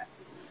one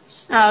crafty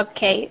beach.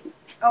 Okay.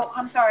 Oh,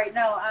 I'm sorry.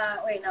 No,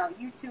 wait, no.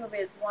 YouTube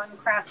is one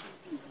crafty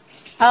beach.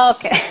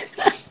 Okay.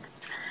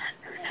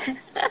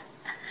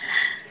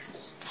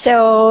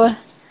 So,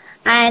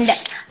 and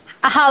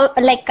how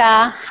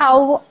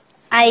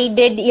I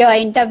did your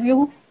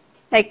interview,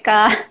 like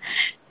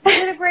You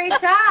did a great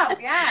job.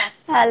 Yeah.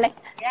 like,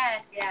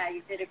 Yes. Yeah.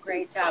 You did a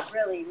great job.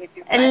 Really, with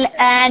your questions.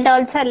 and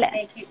also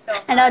Thank you so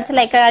and also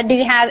much. like do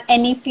you have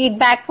any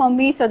feedback for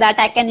me so that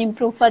I can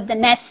improve for the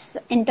next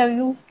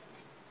interview?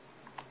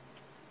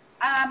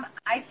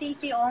 I think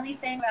the only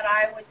thing that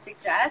I would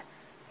suggest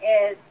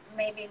is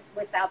maybe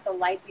without the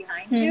light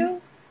behind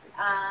you.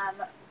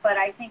 But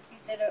I think you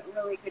did a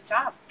really good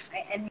job.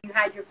 And you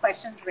had your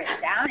questions written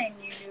down, and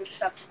you knew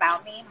stuff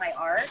about me, my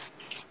art.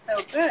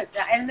 So good.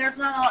 And there's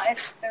not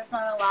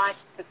a lot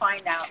to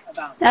find out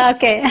about me.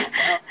 Okay. So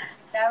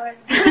that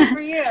was good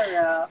for you,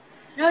 though.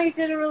 No, you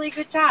did a really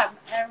good job.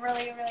 I'm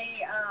really,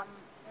 really,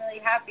 really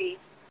happy.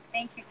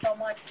 Thank you so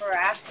much for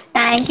asking me.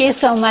 Thank you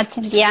so much,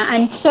 Cynthia.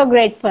 I'm so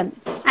grateful.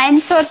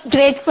 I'm so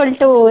grateful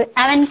to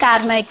Evan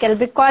Carmichael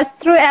because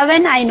through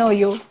Evan I know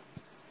you.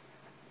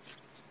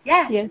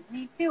 Yes, Yes.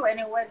 me too. And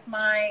it was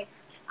my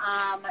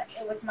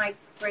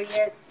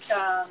greatest.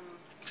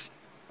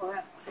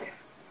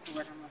 What's the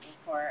word I'm looking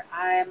for?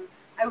 I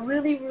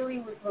really, really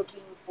was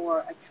looking for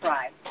a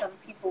tribe. Some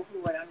people who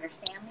would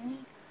understand me,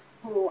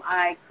 who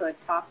I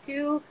could talk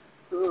to,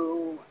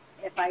 who,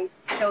 if I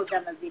showed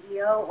them a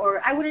video,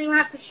 or I wouldn't even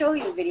have to show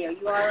you a video.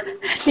 You already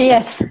would see.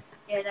 Yes.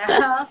 You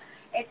know,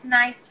 it's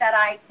nice that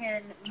I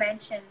can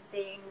mention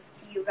things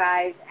to you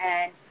guys,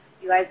 and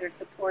you guys are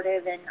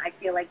supportive, and I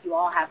feel like you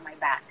all have my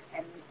back.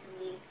 And to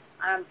me,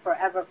 I'm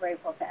forever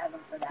grateful to Evan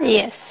for that.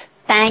 Yes.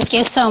 Thank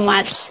you so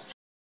much.